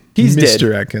 Yeah. He's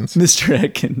Mr. dead. Atkins. Mr.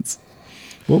 Atkins.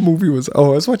 What movie was...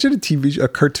 Oh, I was watching a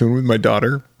cartoon with my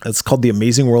daughter. It's called The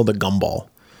Amazing World of Gumball.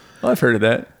 Oh, I've heard of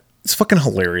that. It's fucking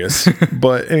hilarious.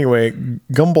 But anyway,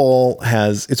 Gumball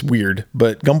has... It's weird,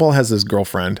 but Gumball has this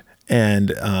girlfriend, and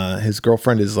his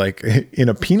girlfriend is like in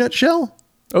a peanut shell.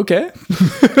 Okay.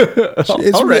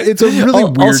 It's, All right. it's a really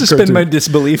weird I'll suspend cartoon. my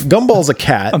disbelief. Gumball's a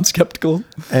cat. I'm skeptical.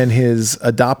 And his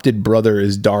adopted brother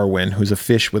is Darwin, who's a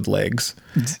fish with legs.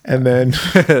 And then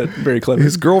Very clever.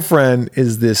 his girlfriend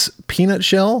is this peanut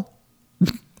shell.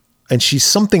 And she's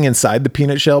something inside the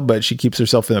peanut shell, but she keeps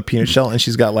herself in a peanut shell. And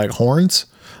she's got like horns,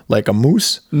 like a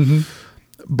moose. Mm-hmm.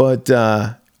 But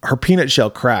her peanut shell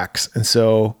cracks. And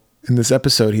so in this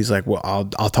episode, he's like, well,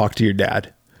 I'll talk to your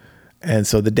dad. And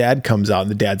so the dad comes out, and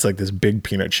the dad's like this big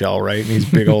peanut shell, right? And he's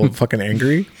big old fucking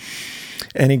angry.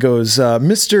 And he goes,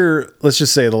 Mr. Let's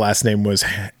just say the last name was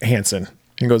Hansen.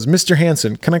 He goes, Mr.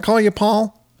 Hansen, can I call you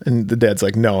Paul? And the dad's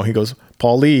like, no. He goes,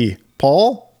 Paulie.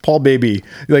 Paul baby.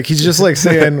 Like, he's just like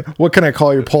saying, what can I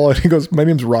call you, Paul? And he goes, my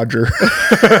name's Roger.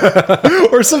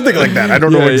 Or something like that. I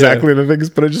don't know exactly the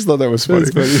things, but I just thought that was funny.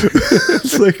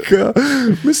 It's like,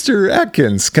 Mr.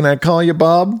 Atkins, can I call you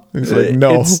Bob? And he's like,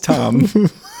 no. It's Tom.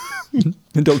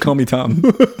 And don't call me Tom.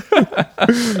 But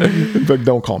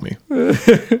don't call me.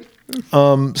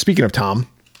 Speaking of Tom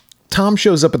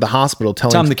shows up at the hospital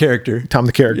telling Tom the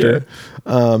character.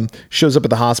 Shows up at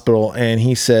the hospital, and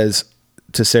he says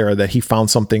to Sarah that he found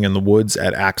something in the woods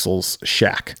at Axel's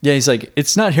shack. Yeah, he's like,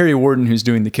 it's not Harry Warden who's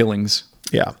doing the killings.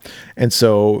 Yeah. And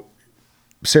so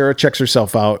Sarah checks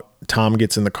herself out. Tom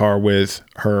gets in the car with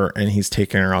her, and he's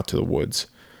taking her out to the woods.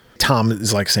 Tom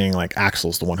is like saying like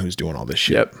Axel's the one who's doing all this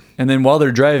shit. Yep. And then while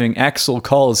they're driving, Axel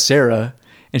calls Sarah,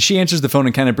 and she answers the phone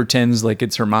and kind of pretends like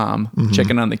it's her mom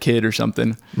checking on the kid or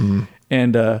something. Mm-hmm.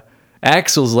 And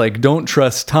Axel's like, don't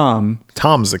trust Tom.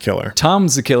 Tom's the killer.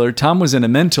 Tom was in a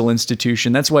mental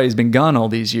institution. That's why he's been gone all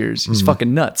these years. He's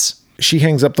fucking nuts. She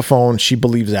hangs up the phone. She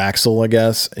believes Axel, I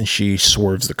guess, and she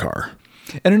swerves the car.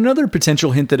 And another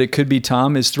potential hint that it could be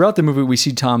Tom is throughout the movie, we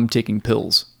see Tom taking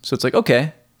pills. So it's like,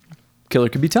 okay, killer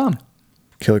could be Tom.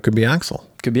 Killer could be Axel.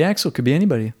 Could be Axel. Could be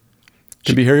anybody.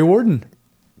 Could be Harry Warden.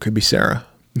 Could be Sarah.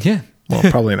 Yeah. Well,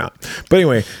 probably not. But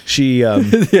anyway, she... yeah,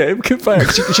 it could fire.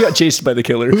 She got chased by the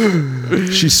killer.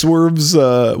 She swerves...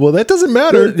 well, that doesn't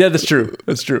matter. Yeah, that's true.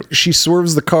 That's true. She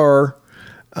swerves the car.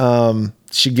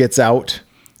 She gets out,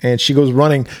 and she goes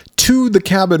running to the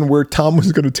cabin where Tom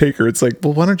was going to take her. It's like,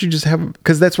 well, why don't you just have...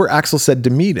 Because that's where Axel said to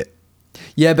meet it.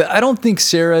 Yeah, but I don't think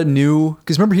Sarah knew.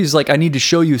 Because remember, he's like, I need to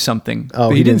show you something.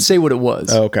 But he didn't say what it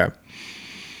was. Oh, okay.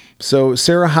 So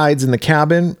Sarah hides in the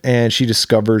cabin, and she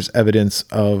discovers evidence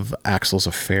of Axel's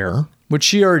affair. Which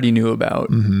she already knew about.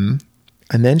 Mm-hmm.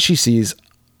 And then she sees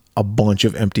a bunch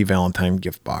of empty Valentine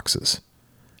gift boxes.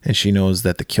 And she knows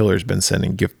that the killer's been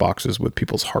sending gift boxes with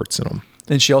people's hearts in them.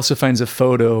 Then she also finds a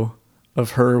photo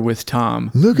of her with Tom.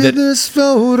 Look at this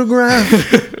photograph.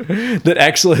 That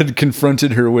Axel had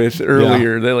confronted her with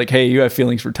earlier. Yeah. They're like, hey, you have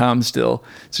feelings for Tom still.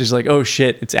 So she's like, oh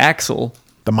shit, it's Axel.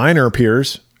 The miner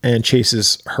appears and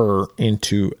chases her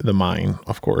into the mine,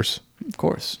 of course. Of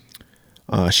course.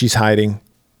 She's hiding.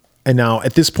 And now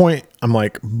at this point, I'm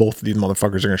like, both of these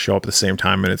motherfuckers are going to show up at the same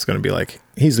time, and it's going to be like,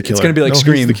 he's the killer. It's going to be like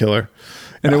Scream. He's the killer.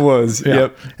 And it was. Yeah.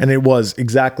 Yep. And it was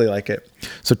exactly like it.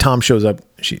 So Tom shows up,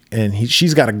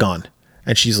 she's got a gun,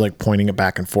 and she's like pointing it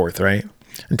back and forth, right?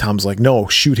 And Tom's like, no,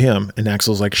 shoot him. And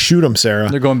Axel's like, shoot him, Sarah.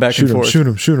 They're going back and forth. Shoot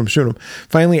him.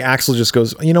 Finally, Axel just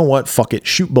goes, you know what? Fuck it.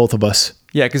 Shoot both of us.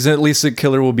 Yeah, because at least the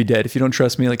killer will be dead. If you don't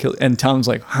trust me, like, and Tom's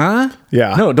like, huh?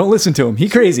 Yeah. No, don't listen to him. He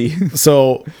crazy.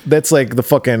 So that's like the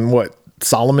fucking,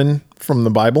 Solomon from the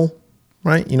Bible,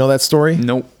 right? You know that story?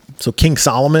 Nope. So King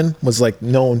Solomon was like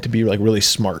known to be like really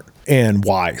smart and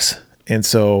wise. And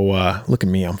so look at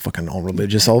me, I'm fucking all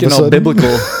religious all of a sudden. All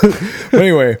biblical. But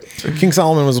anyway, King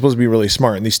Solomon was supposed to be really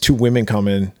smart, and these two women come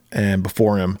in and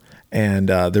before him, and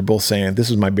they're both saying, this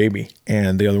is my baby.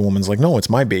 And the other woman's like, no, it's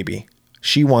my baby.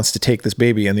 She wants to take this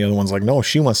baby. And the other one's like, no,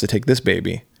 she wants to take this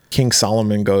baby. King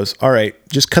Solomon goes, all right,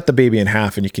 just cut the baby in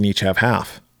half and you can each have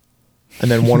half. And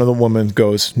then one of the women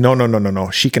goes, no,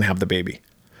 she can have the baby.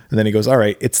 And then he goes, all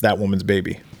right, it's that woman's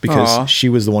baby, because she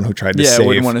was the one who tried to save. Yeah, I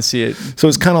wouldn't want to see it. So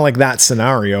it's kind of like that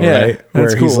scenario, right?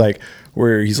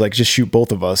 Where he's like, just shoot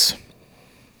both of us.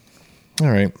 All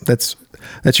right, that's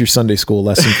your Sunday school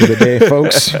lesson for the day,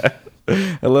 folks.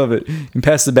 I love it. You can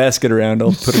pass the basket around.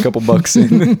 I'll put a couple bucks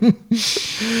in.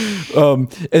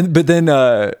 But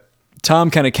then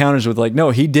Tom kind of counters with like,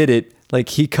 no, he did it. Like,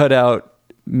 he cut out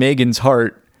Megan's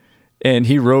heart and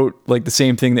he wrote like the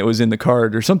same thing that was in the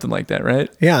card or something like that, right?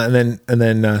 Yeah, and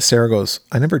then Sarah goes,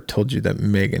 "I never told you that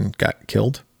Megan got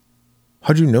killed.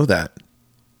 How'd you know that?"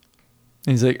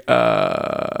 And he's like,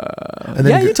 And then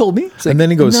yeah, you told me. It's like, and then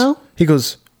he goes, no.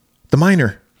 "The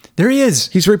miner. There he is.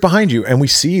 He's right behind you." And we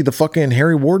see the fucking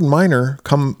Harry Warden miner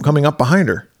coming up behind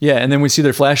her. Yeah, and then we see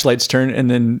their flashlights turn, and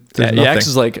then There's Yax nothing.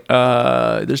 is like,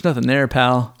 there's nothing there,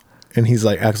 pal. And he's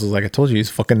like, Axel's like, "I told you, he's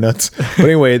fucking nuts." But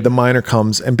anyway, the miner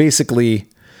comes, and basically,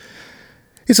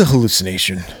 it's a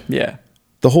hallucination. Yeah.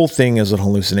 The whole thing is a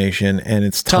hallucination, and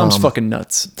it's Tom's fucking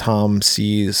nuts. Tom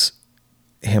sees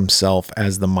himself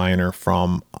as the miner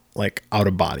from like out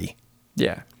of body.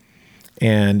 Yeah.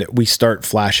 And we start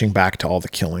flashing back to all the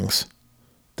killings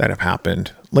that have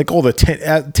happened, like all the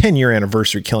 10-year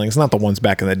anniversary killings, not the ones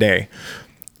back in the day,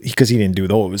 because he didn't do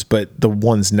those, but the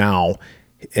ones now.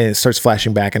 And it starts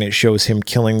flashing back, and it shows him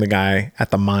killing the guy at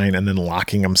the mine and then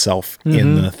locking himself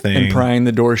in the thing And prying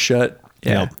the door shut.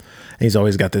 Yeah. Yep. And he's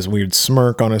always got this weird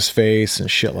smirk on his face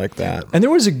and shit like that. And there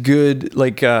was a good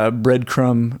like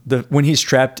breadcrumb when he's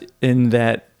trapped in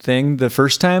that thing the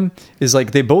first time is like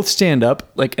they both stand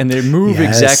up like and they move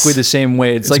Yes. exactly the same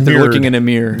way. It's like mirrored. they're looking in a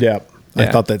mirror. Yep. I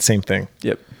Yeah. thought that same thing.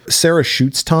 Yep. Sarah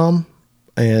shoots Tom,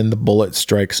 and the bullet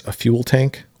strikes a fuel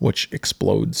tank, which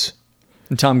explodes.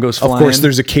 And Tom goes flying. Of course,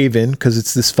 there's a cave in because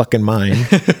it's this fucking mine.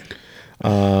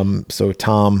 So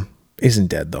Tom isn't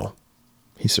dead, though.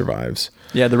 He survives.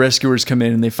 Yeah, the rescuers come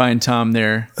in and they find Tom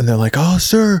there. And they're like, "Oh,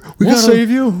 sir, We'll save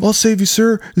you. I'll save you,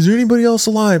 sir. Is there anybody else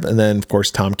alive?" And then, of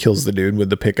course, Tom kills the dude with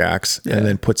the pickaxe Yeah. and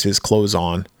then puts his clothes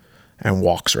on and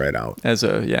walks right out. As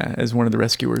one of the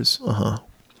rescuers.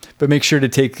 But make sure to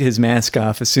take his mask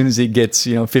off as soon as he gets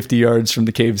 50 yards from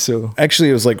the cave. So Actually,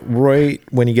 it was like right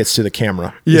when he gets to the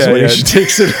camera. is when he should-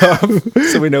 takes it off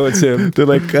so we know it's him. They're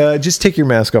like, "Just take your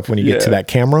mask off when you get to Yeah. that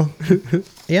camera."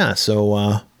 Yeah.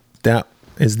 So that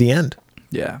is the end.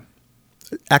 Yeah.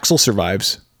 Axel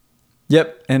survives.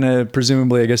 Yep, and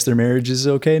presumably, I guess their marriage is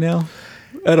okay now.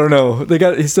 I don't know.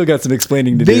 He still got some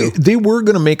explaining to do. They were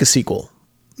going to make a sequel.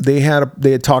 They had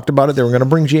talked about it. They were going to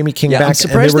bring Jamie King Yeah, I'm back, and they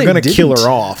surprised were they going to kill didn't. her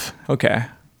off. Okay.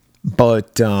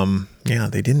 But yeah,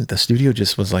 they didn't. The studio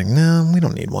just was like, "No, we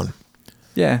don't need one."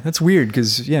 Yeah, that's weird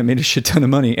because it made a shit ton of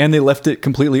money, and they left it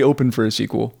completely open for a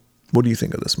sequel. What do you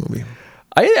think of this movie?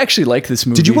 I actually like this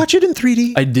movie. Did you watch it in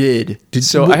 3D? I did.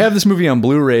 I have this movie on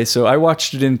Blu-ray, so I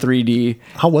watched it in 3D.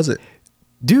 How was it?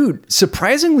 Dude,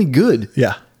 surprisingly good.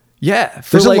 Yeah. Yeah,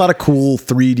 There's a lot of cool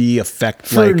 3D effect.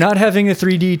 for not having a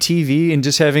 3D TV and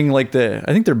just having like I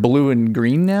think they're blue and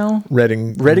green now. red and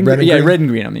Red green? and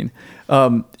green. I mean,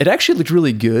 it actually looked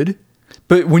really good.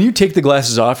 But when you take the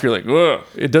glasses off, you're like, ugh,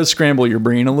 it does scramble your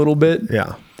brain a little bit.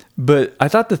 Yeah. But I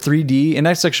thought the 3D, and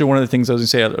that's actually one of the things I was gonna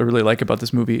say I really like about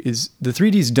this movie is the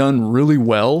 3D's done really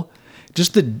well.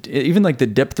 Just even like the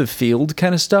depth of field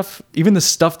kind of stuff, even the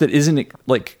stuff that isn't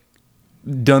like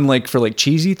done like for like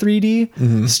cheesy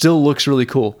 3D still looks really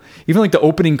cool. Even like the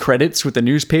opening credits with the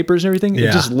newspapers and everything, Yeah.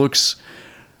 it just looks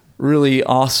really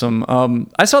awesome.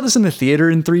 I saw this in the theater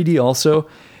in 3D also.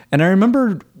 And I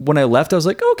remember when I left, I was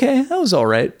like, okay, that was all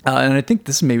right. And I think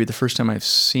this is maybe the first time I've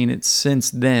seen it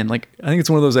since then. Like, I think it's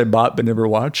one of those I bought but never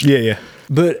watched. Yeah.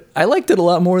 But I liked it a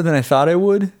lot more than I thought I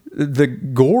would. The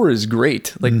gore is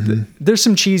great. Like, there's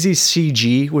some cheesy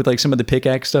CG with like some of the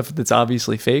pickaxe stuff that's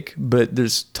obviously fake, but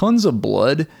there's tons of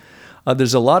blood.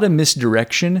 There's a lot of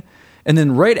misdirection. And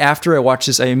then right after I watched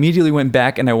this, I immediately went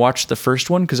back and I watched the first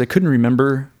one because I couldn't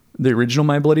remember the original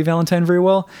My Bloody Valentine very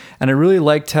well. And I really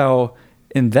liked how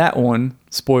in that one,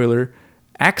 spoiler,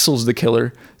 Axel's the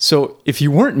killer. So if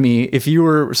you weren't me, if you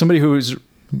were somebody who's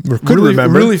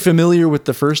really familiar with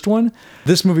the first one,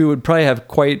 this movie would probably have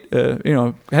quite,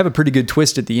 have a pretty good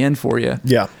twist at the end for you.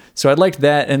 Yeah. So I liked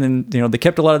that. And then, they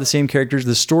kept a lot of the same characters.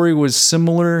 The story was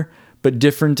similar, but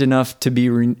different enough to be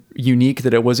unique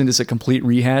that it wasn't just a complete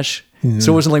rehash.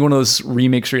 So it wasn't like one of those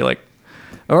remakes where you're like,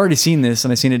 I've already seen this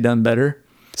and I've seen it done better.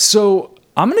 So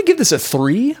I'm going to give this a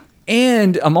 3.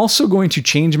 And I'm also going to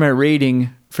change my rating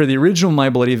for the original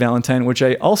My Bloody Valentine, which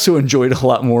I also enjoyed a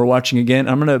lot more watching again.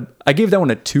 I gave that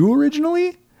one a 2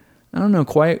 originally. I don't know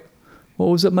quite what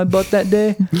was up my butt that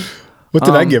day. What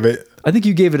did I give it? I think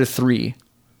you gave it a 3.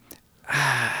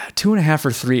 2.5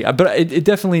 or 3. But it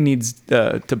definitely needs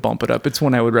to bump it up. It's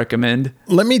one I would recommend.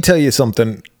 Let me tell you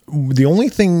something. The only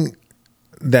thing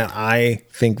that I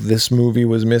think this movie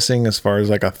was missing as far as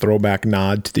like a throwback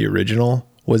nod to the original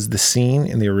was the scene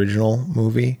in the original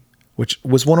movie which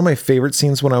was one of my favorite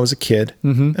scenes when I was a kid,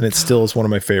 and it still is one of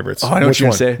my favorites. Oh, I know what you're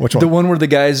going to say. Which one? The one where the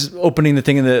guy's opening the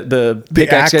thing and the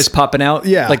pickaxe guy's popping out.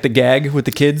 Yeah. Like the gag with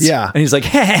the kids. Yeah. And he's like,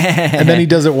 and then he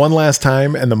does it one last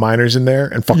time, and the miner's in there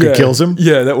and fucking kills him.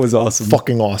 Yeah, that was awesome.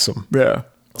 Fucking awesome. Yeah.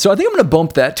 So I think I'm going to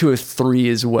bump that to a 3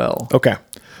 as well. Okay.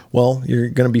 Well, you're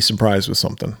going to be surprised with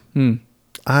something.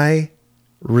 I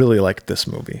really liked this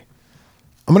movie.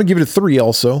 I'm going to give it a 3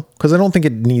 also, because I don't think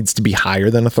it needs to be higher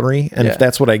than a 3. And if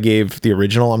that's what I gave the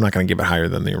original, I'm not going to give it higher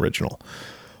than the original.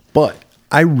 But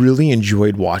I really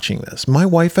enjoyed watching this. My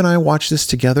wife and I watched this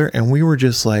together, and we were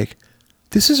just like,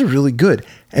 this is really good.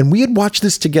 And we had watched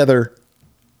this together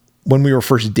when we were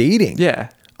first dating. Yeah.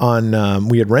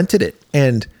 We had rented it.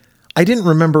 And I didn't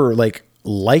remember like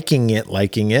liking it.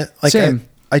 Like Same.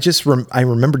 I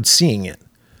remembered seeing it.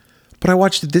 But I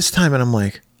watched it this time and I'm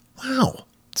like, wow.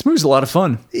 This movie's a lot of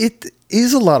fun. It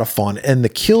is a lot of fun, and the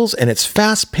kills, and it's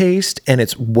fast paced, and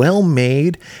it's well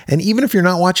made. And even if you're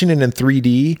not watching it in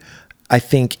 3D, I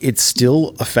think it's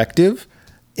still effective,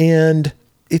 and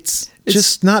it's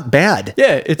just not bad.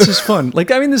 Yeah, it's just fun.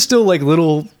 Like, I mean, there's still like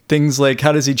little things like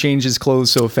how does he change his clothes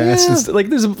so fast? Yeah. And like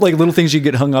there's like little things you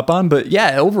get hung up on, but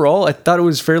yeah, overall, I thought it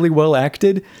was fairly well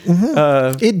acted.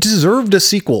 It deserved a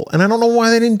sequel, and I don't know why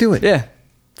they didn't do it. Yeah.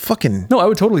 Fucking No, I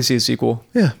would totally see a sequel.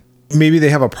 yeah. Maybe they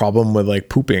have a problem with like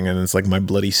pooping, and it's like My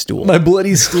Bloody Stool. My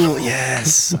bloody stool.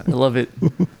 Yes. I love it.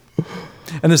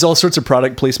 And there's all sorts of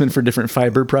product placement for different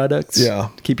fiber products. Yeah.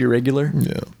 To keep you regular.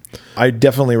 Yeah. I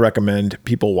definitely recommend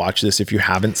people watch this if you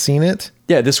haven't seen it.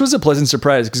 Yeah, this was a pleasant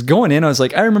surprise because going in, I was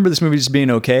like, I remember this movie just being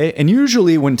okay. And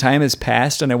usually when time has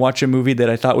passed and I watch a movie that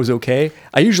I thought was okay,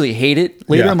 I usually hate it.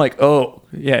 Later, Yeah. I'm like, oh,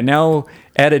 yeah, now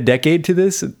add a decade to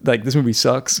this. Like, this movie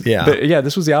sucks. Yeah. But yeah,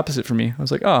 this was the opposite for me. I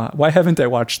was like, oh, why haven't I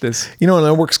watched this? You know, and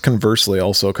that works conversely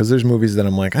also, because there's movies that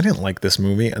I'm like, I didn't like this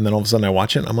movie. And then all of a sudden I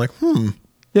watch it and I'm like,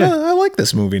 Yeah. I like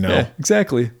this movie now. Yeah,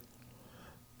 exactly.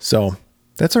 So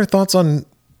that's our thoughts on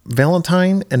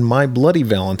Valentine and My Bloody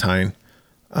Valentine.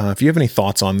 If you have any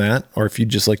thoughts on that, or if you'd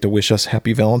just like to wish us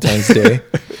happy Valentine's Day,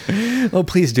 Oh,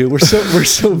 please do. We're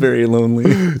so very lonely.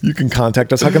 you can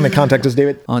contact us. How can they contact us,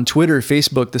 David? On Twitter,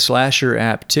 Facebook, the Slasher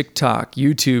app, TikTok,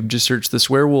 YouTube, just search the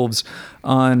Swearwolves.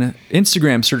 On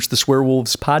Instagram, search the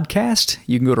Swearwolves podcast.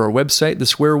 You can go to our website,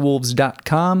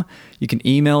 theswearwolves.com. You can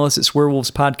email us at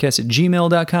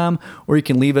swearwolvespodcast@gmail.com, or you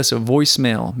can leave us a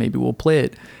voicemail. Maybe we'll play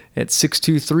it at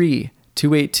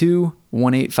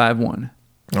 623-282-1851.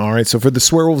 All right. So for the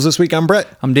Swearwolves this week, I'm Brett.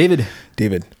 I'm David.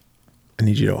 David, I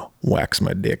need you to wax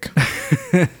my dick.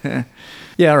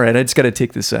 Yeah, all right. I just got to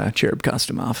take this cherub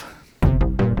costume off.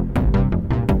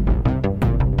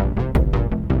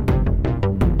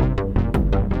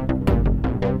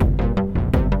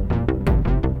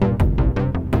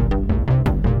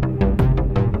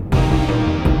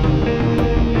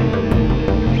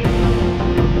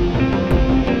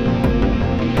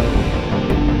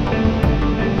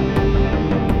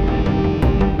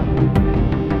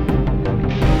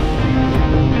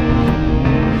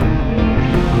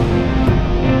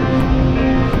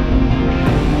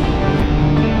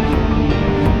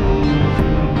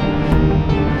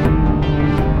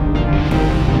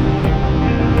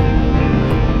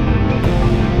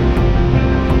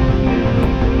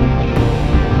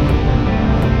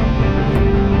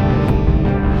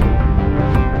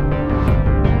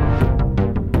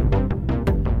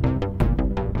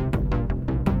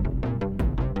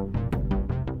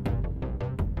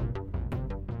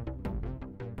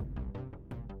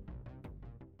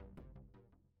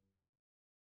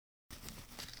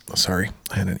 Sorry,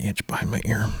 I had an itch behind my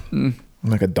ear. I'm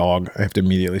like a dog. I have to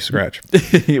immediately scratch.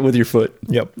 With your foot.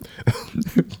 Yep.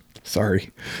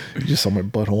 Sorry. You just saw my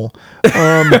butthole.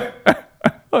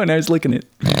 Oh, and I was licking it.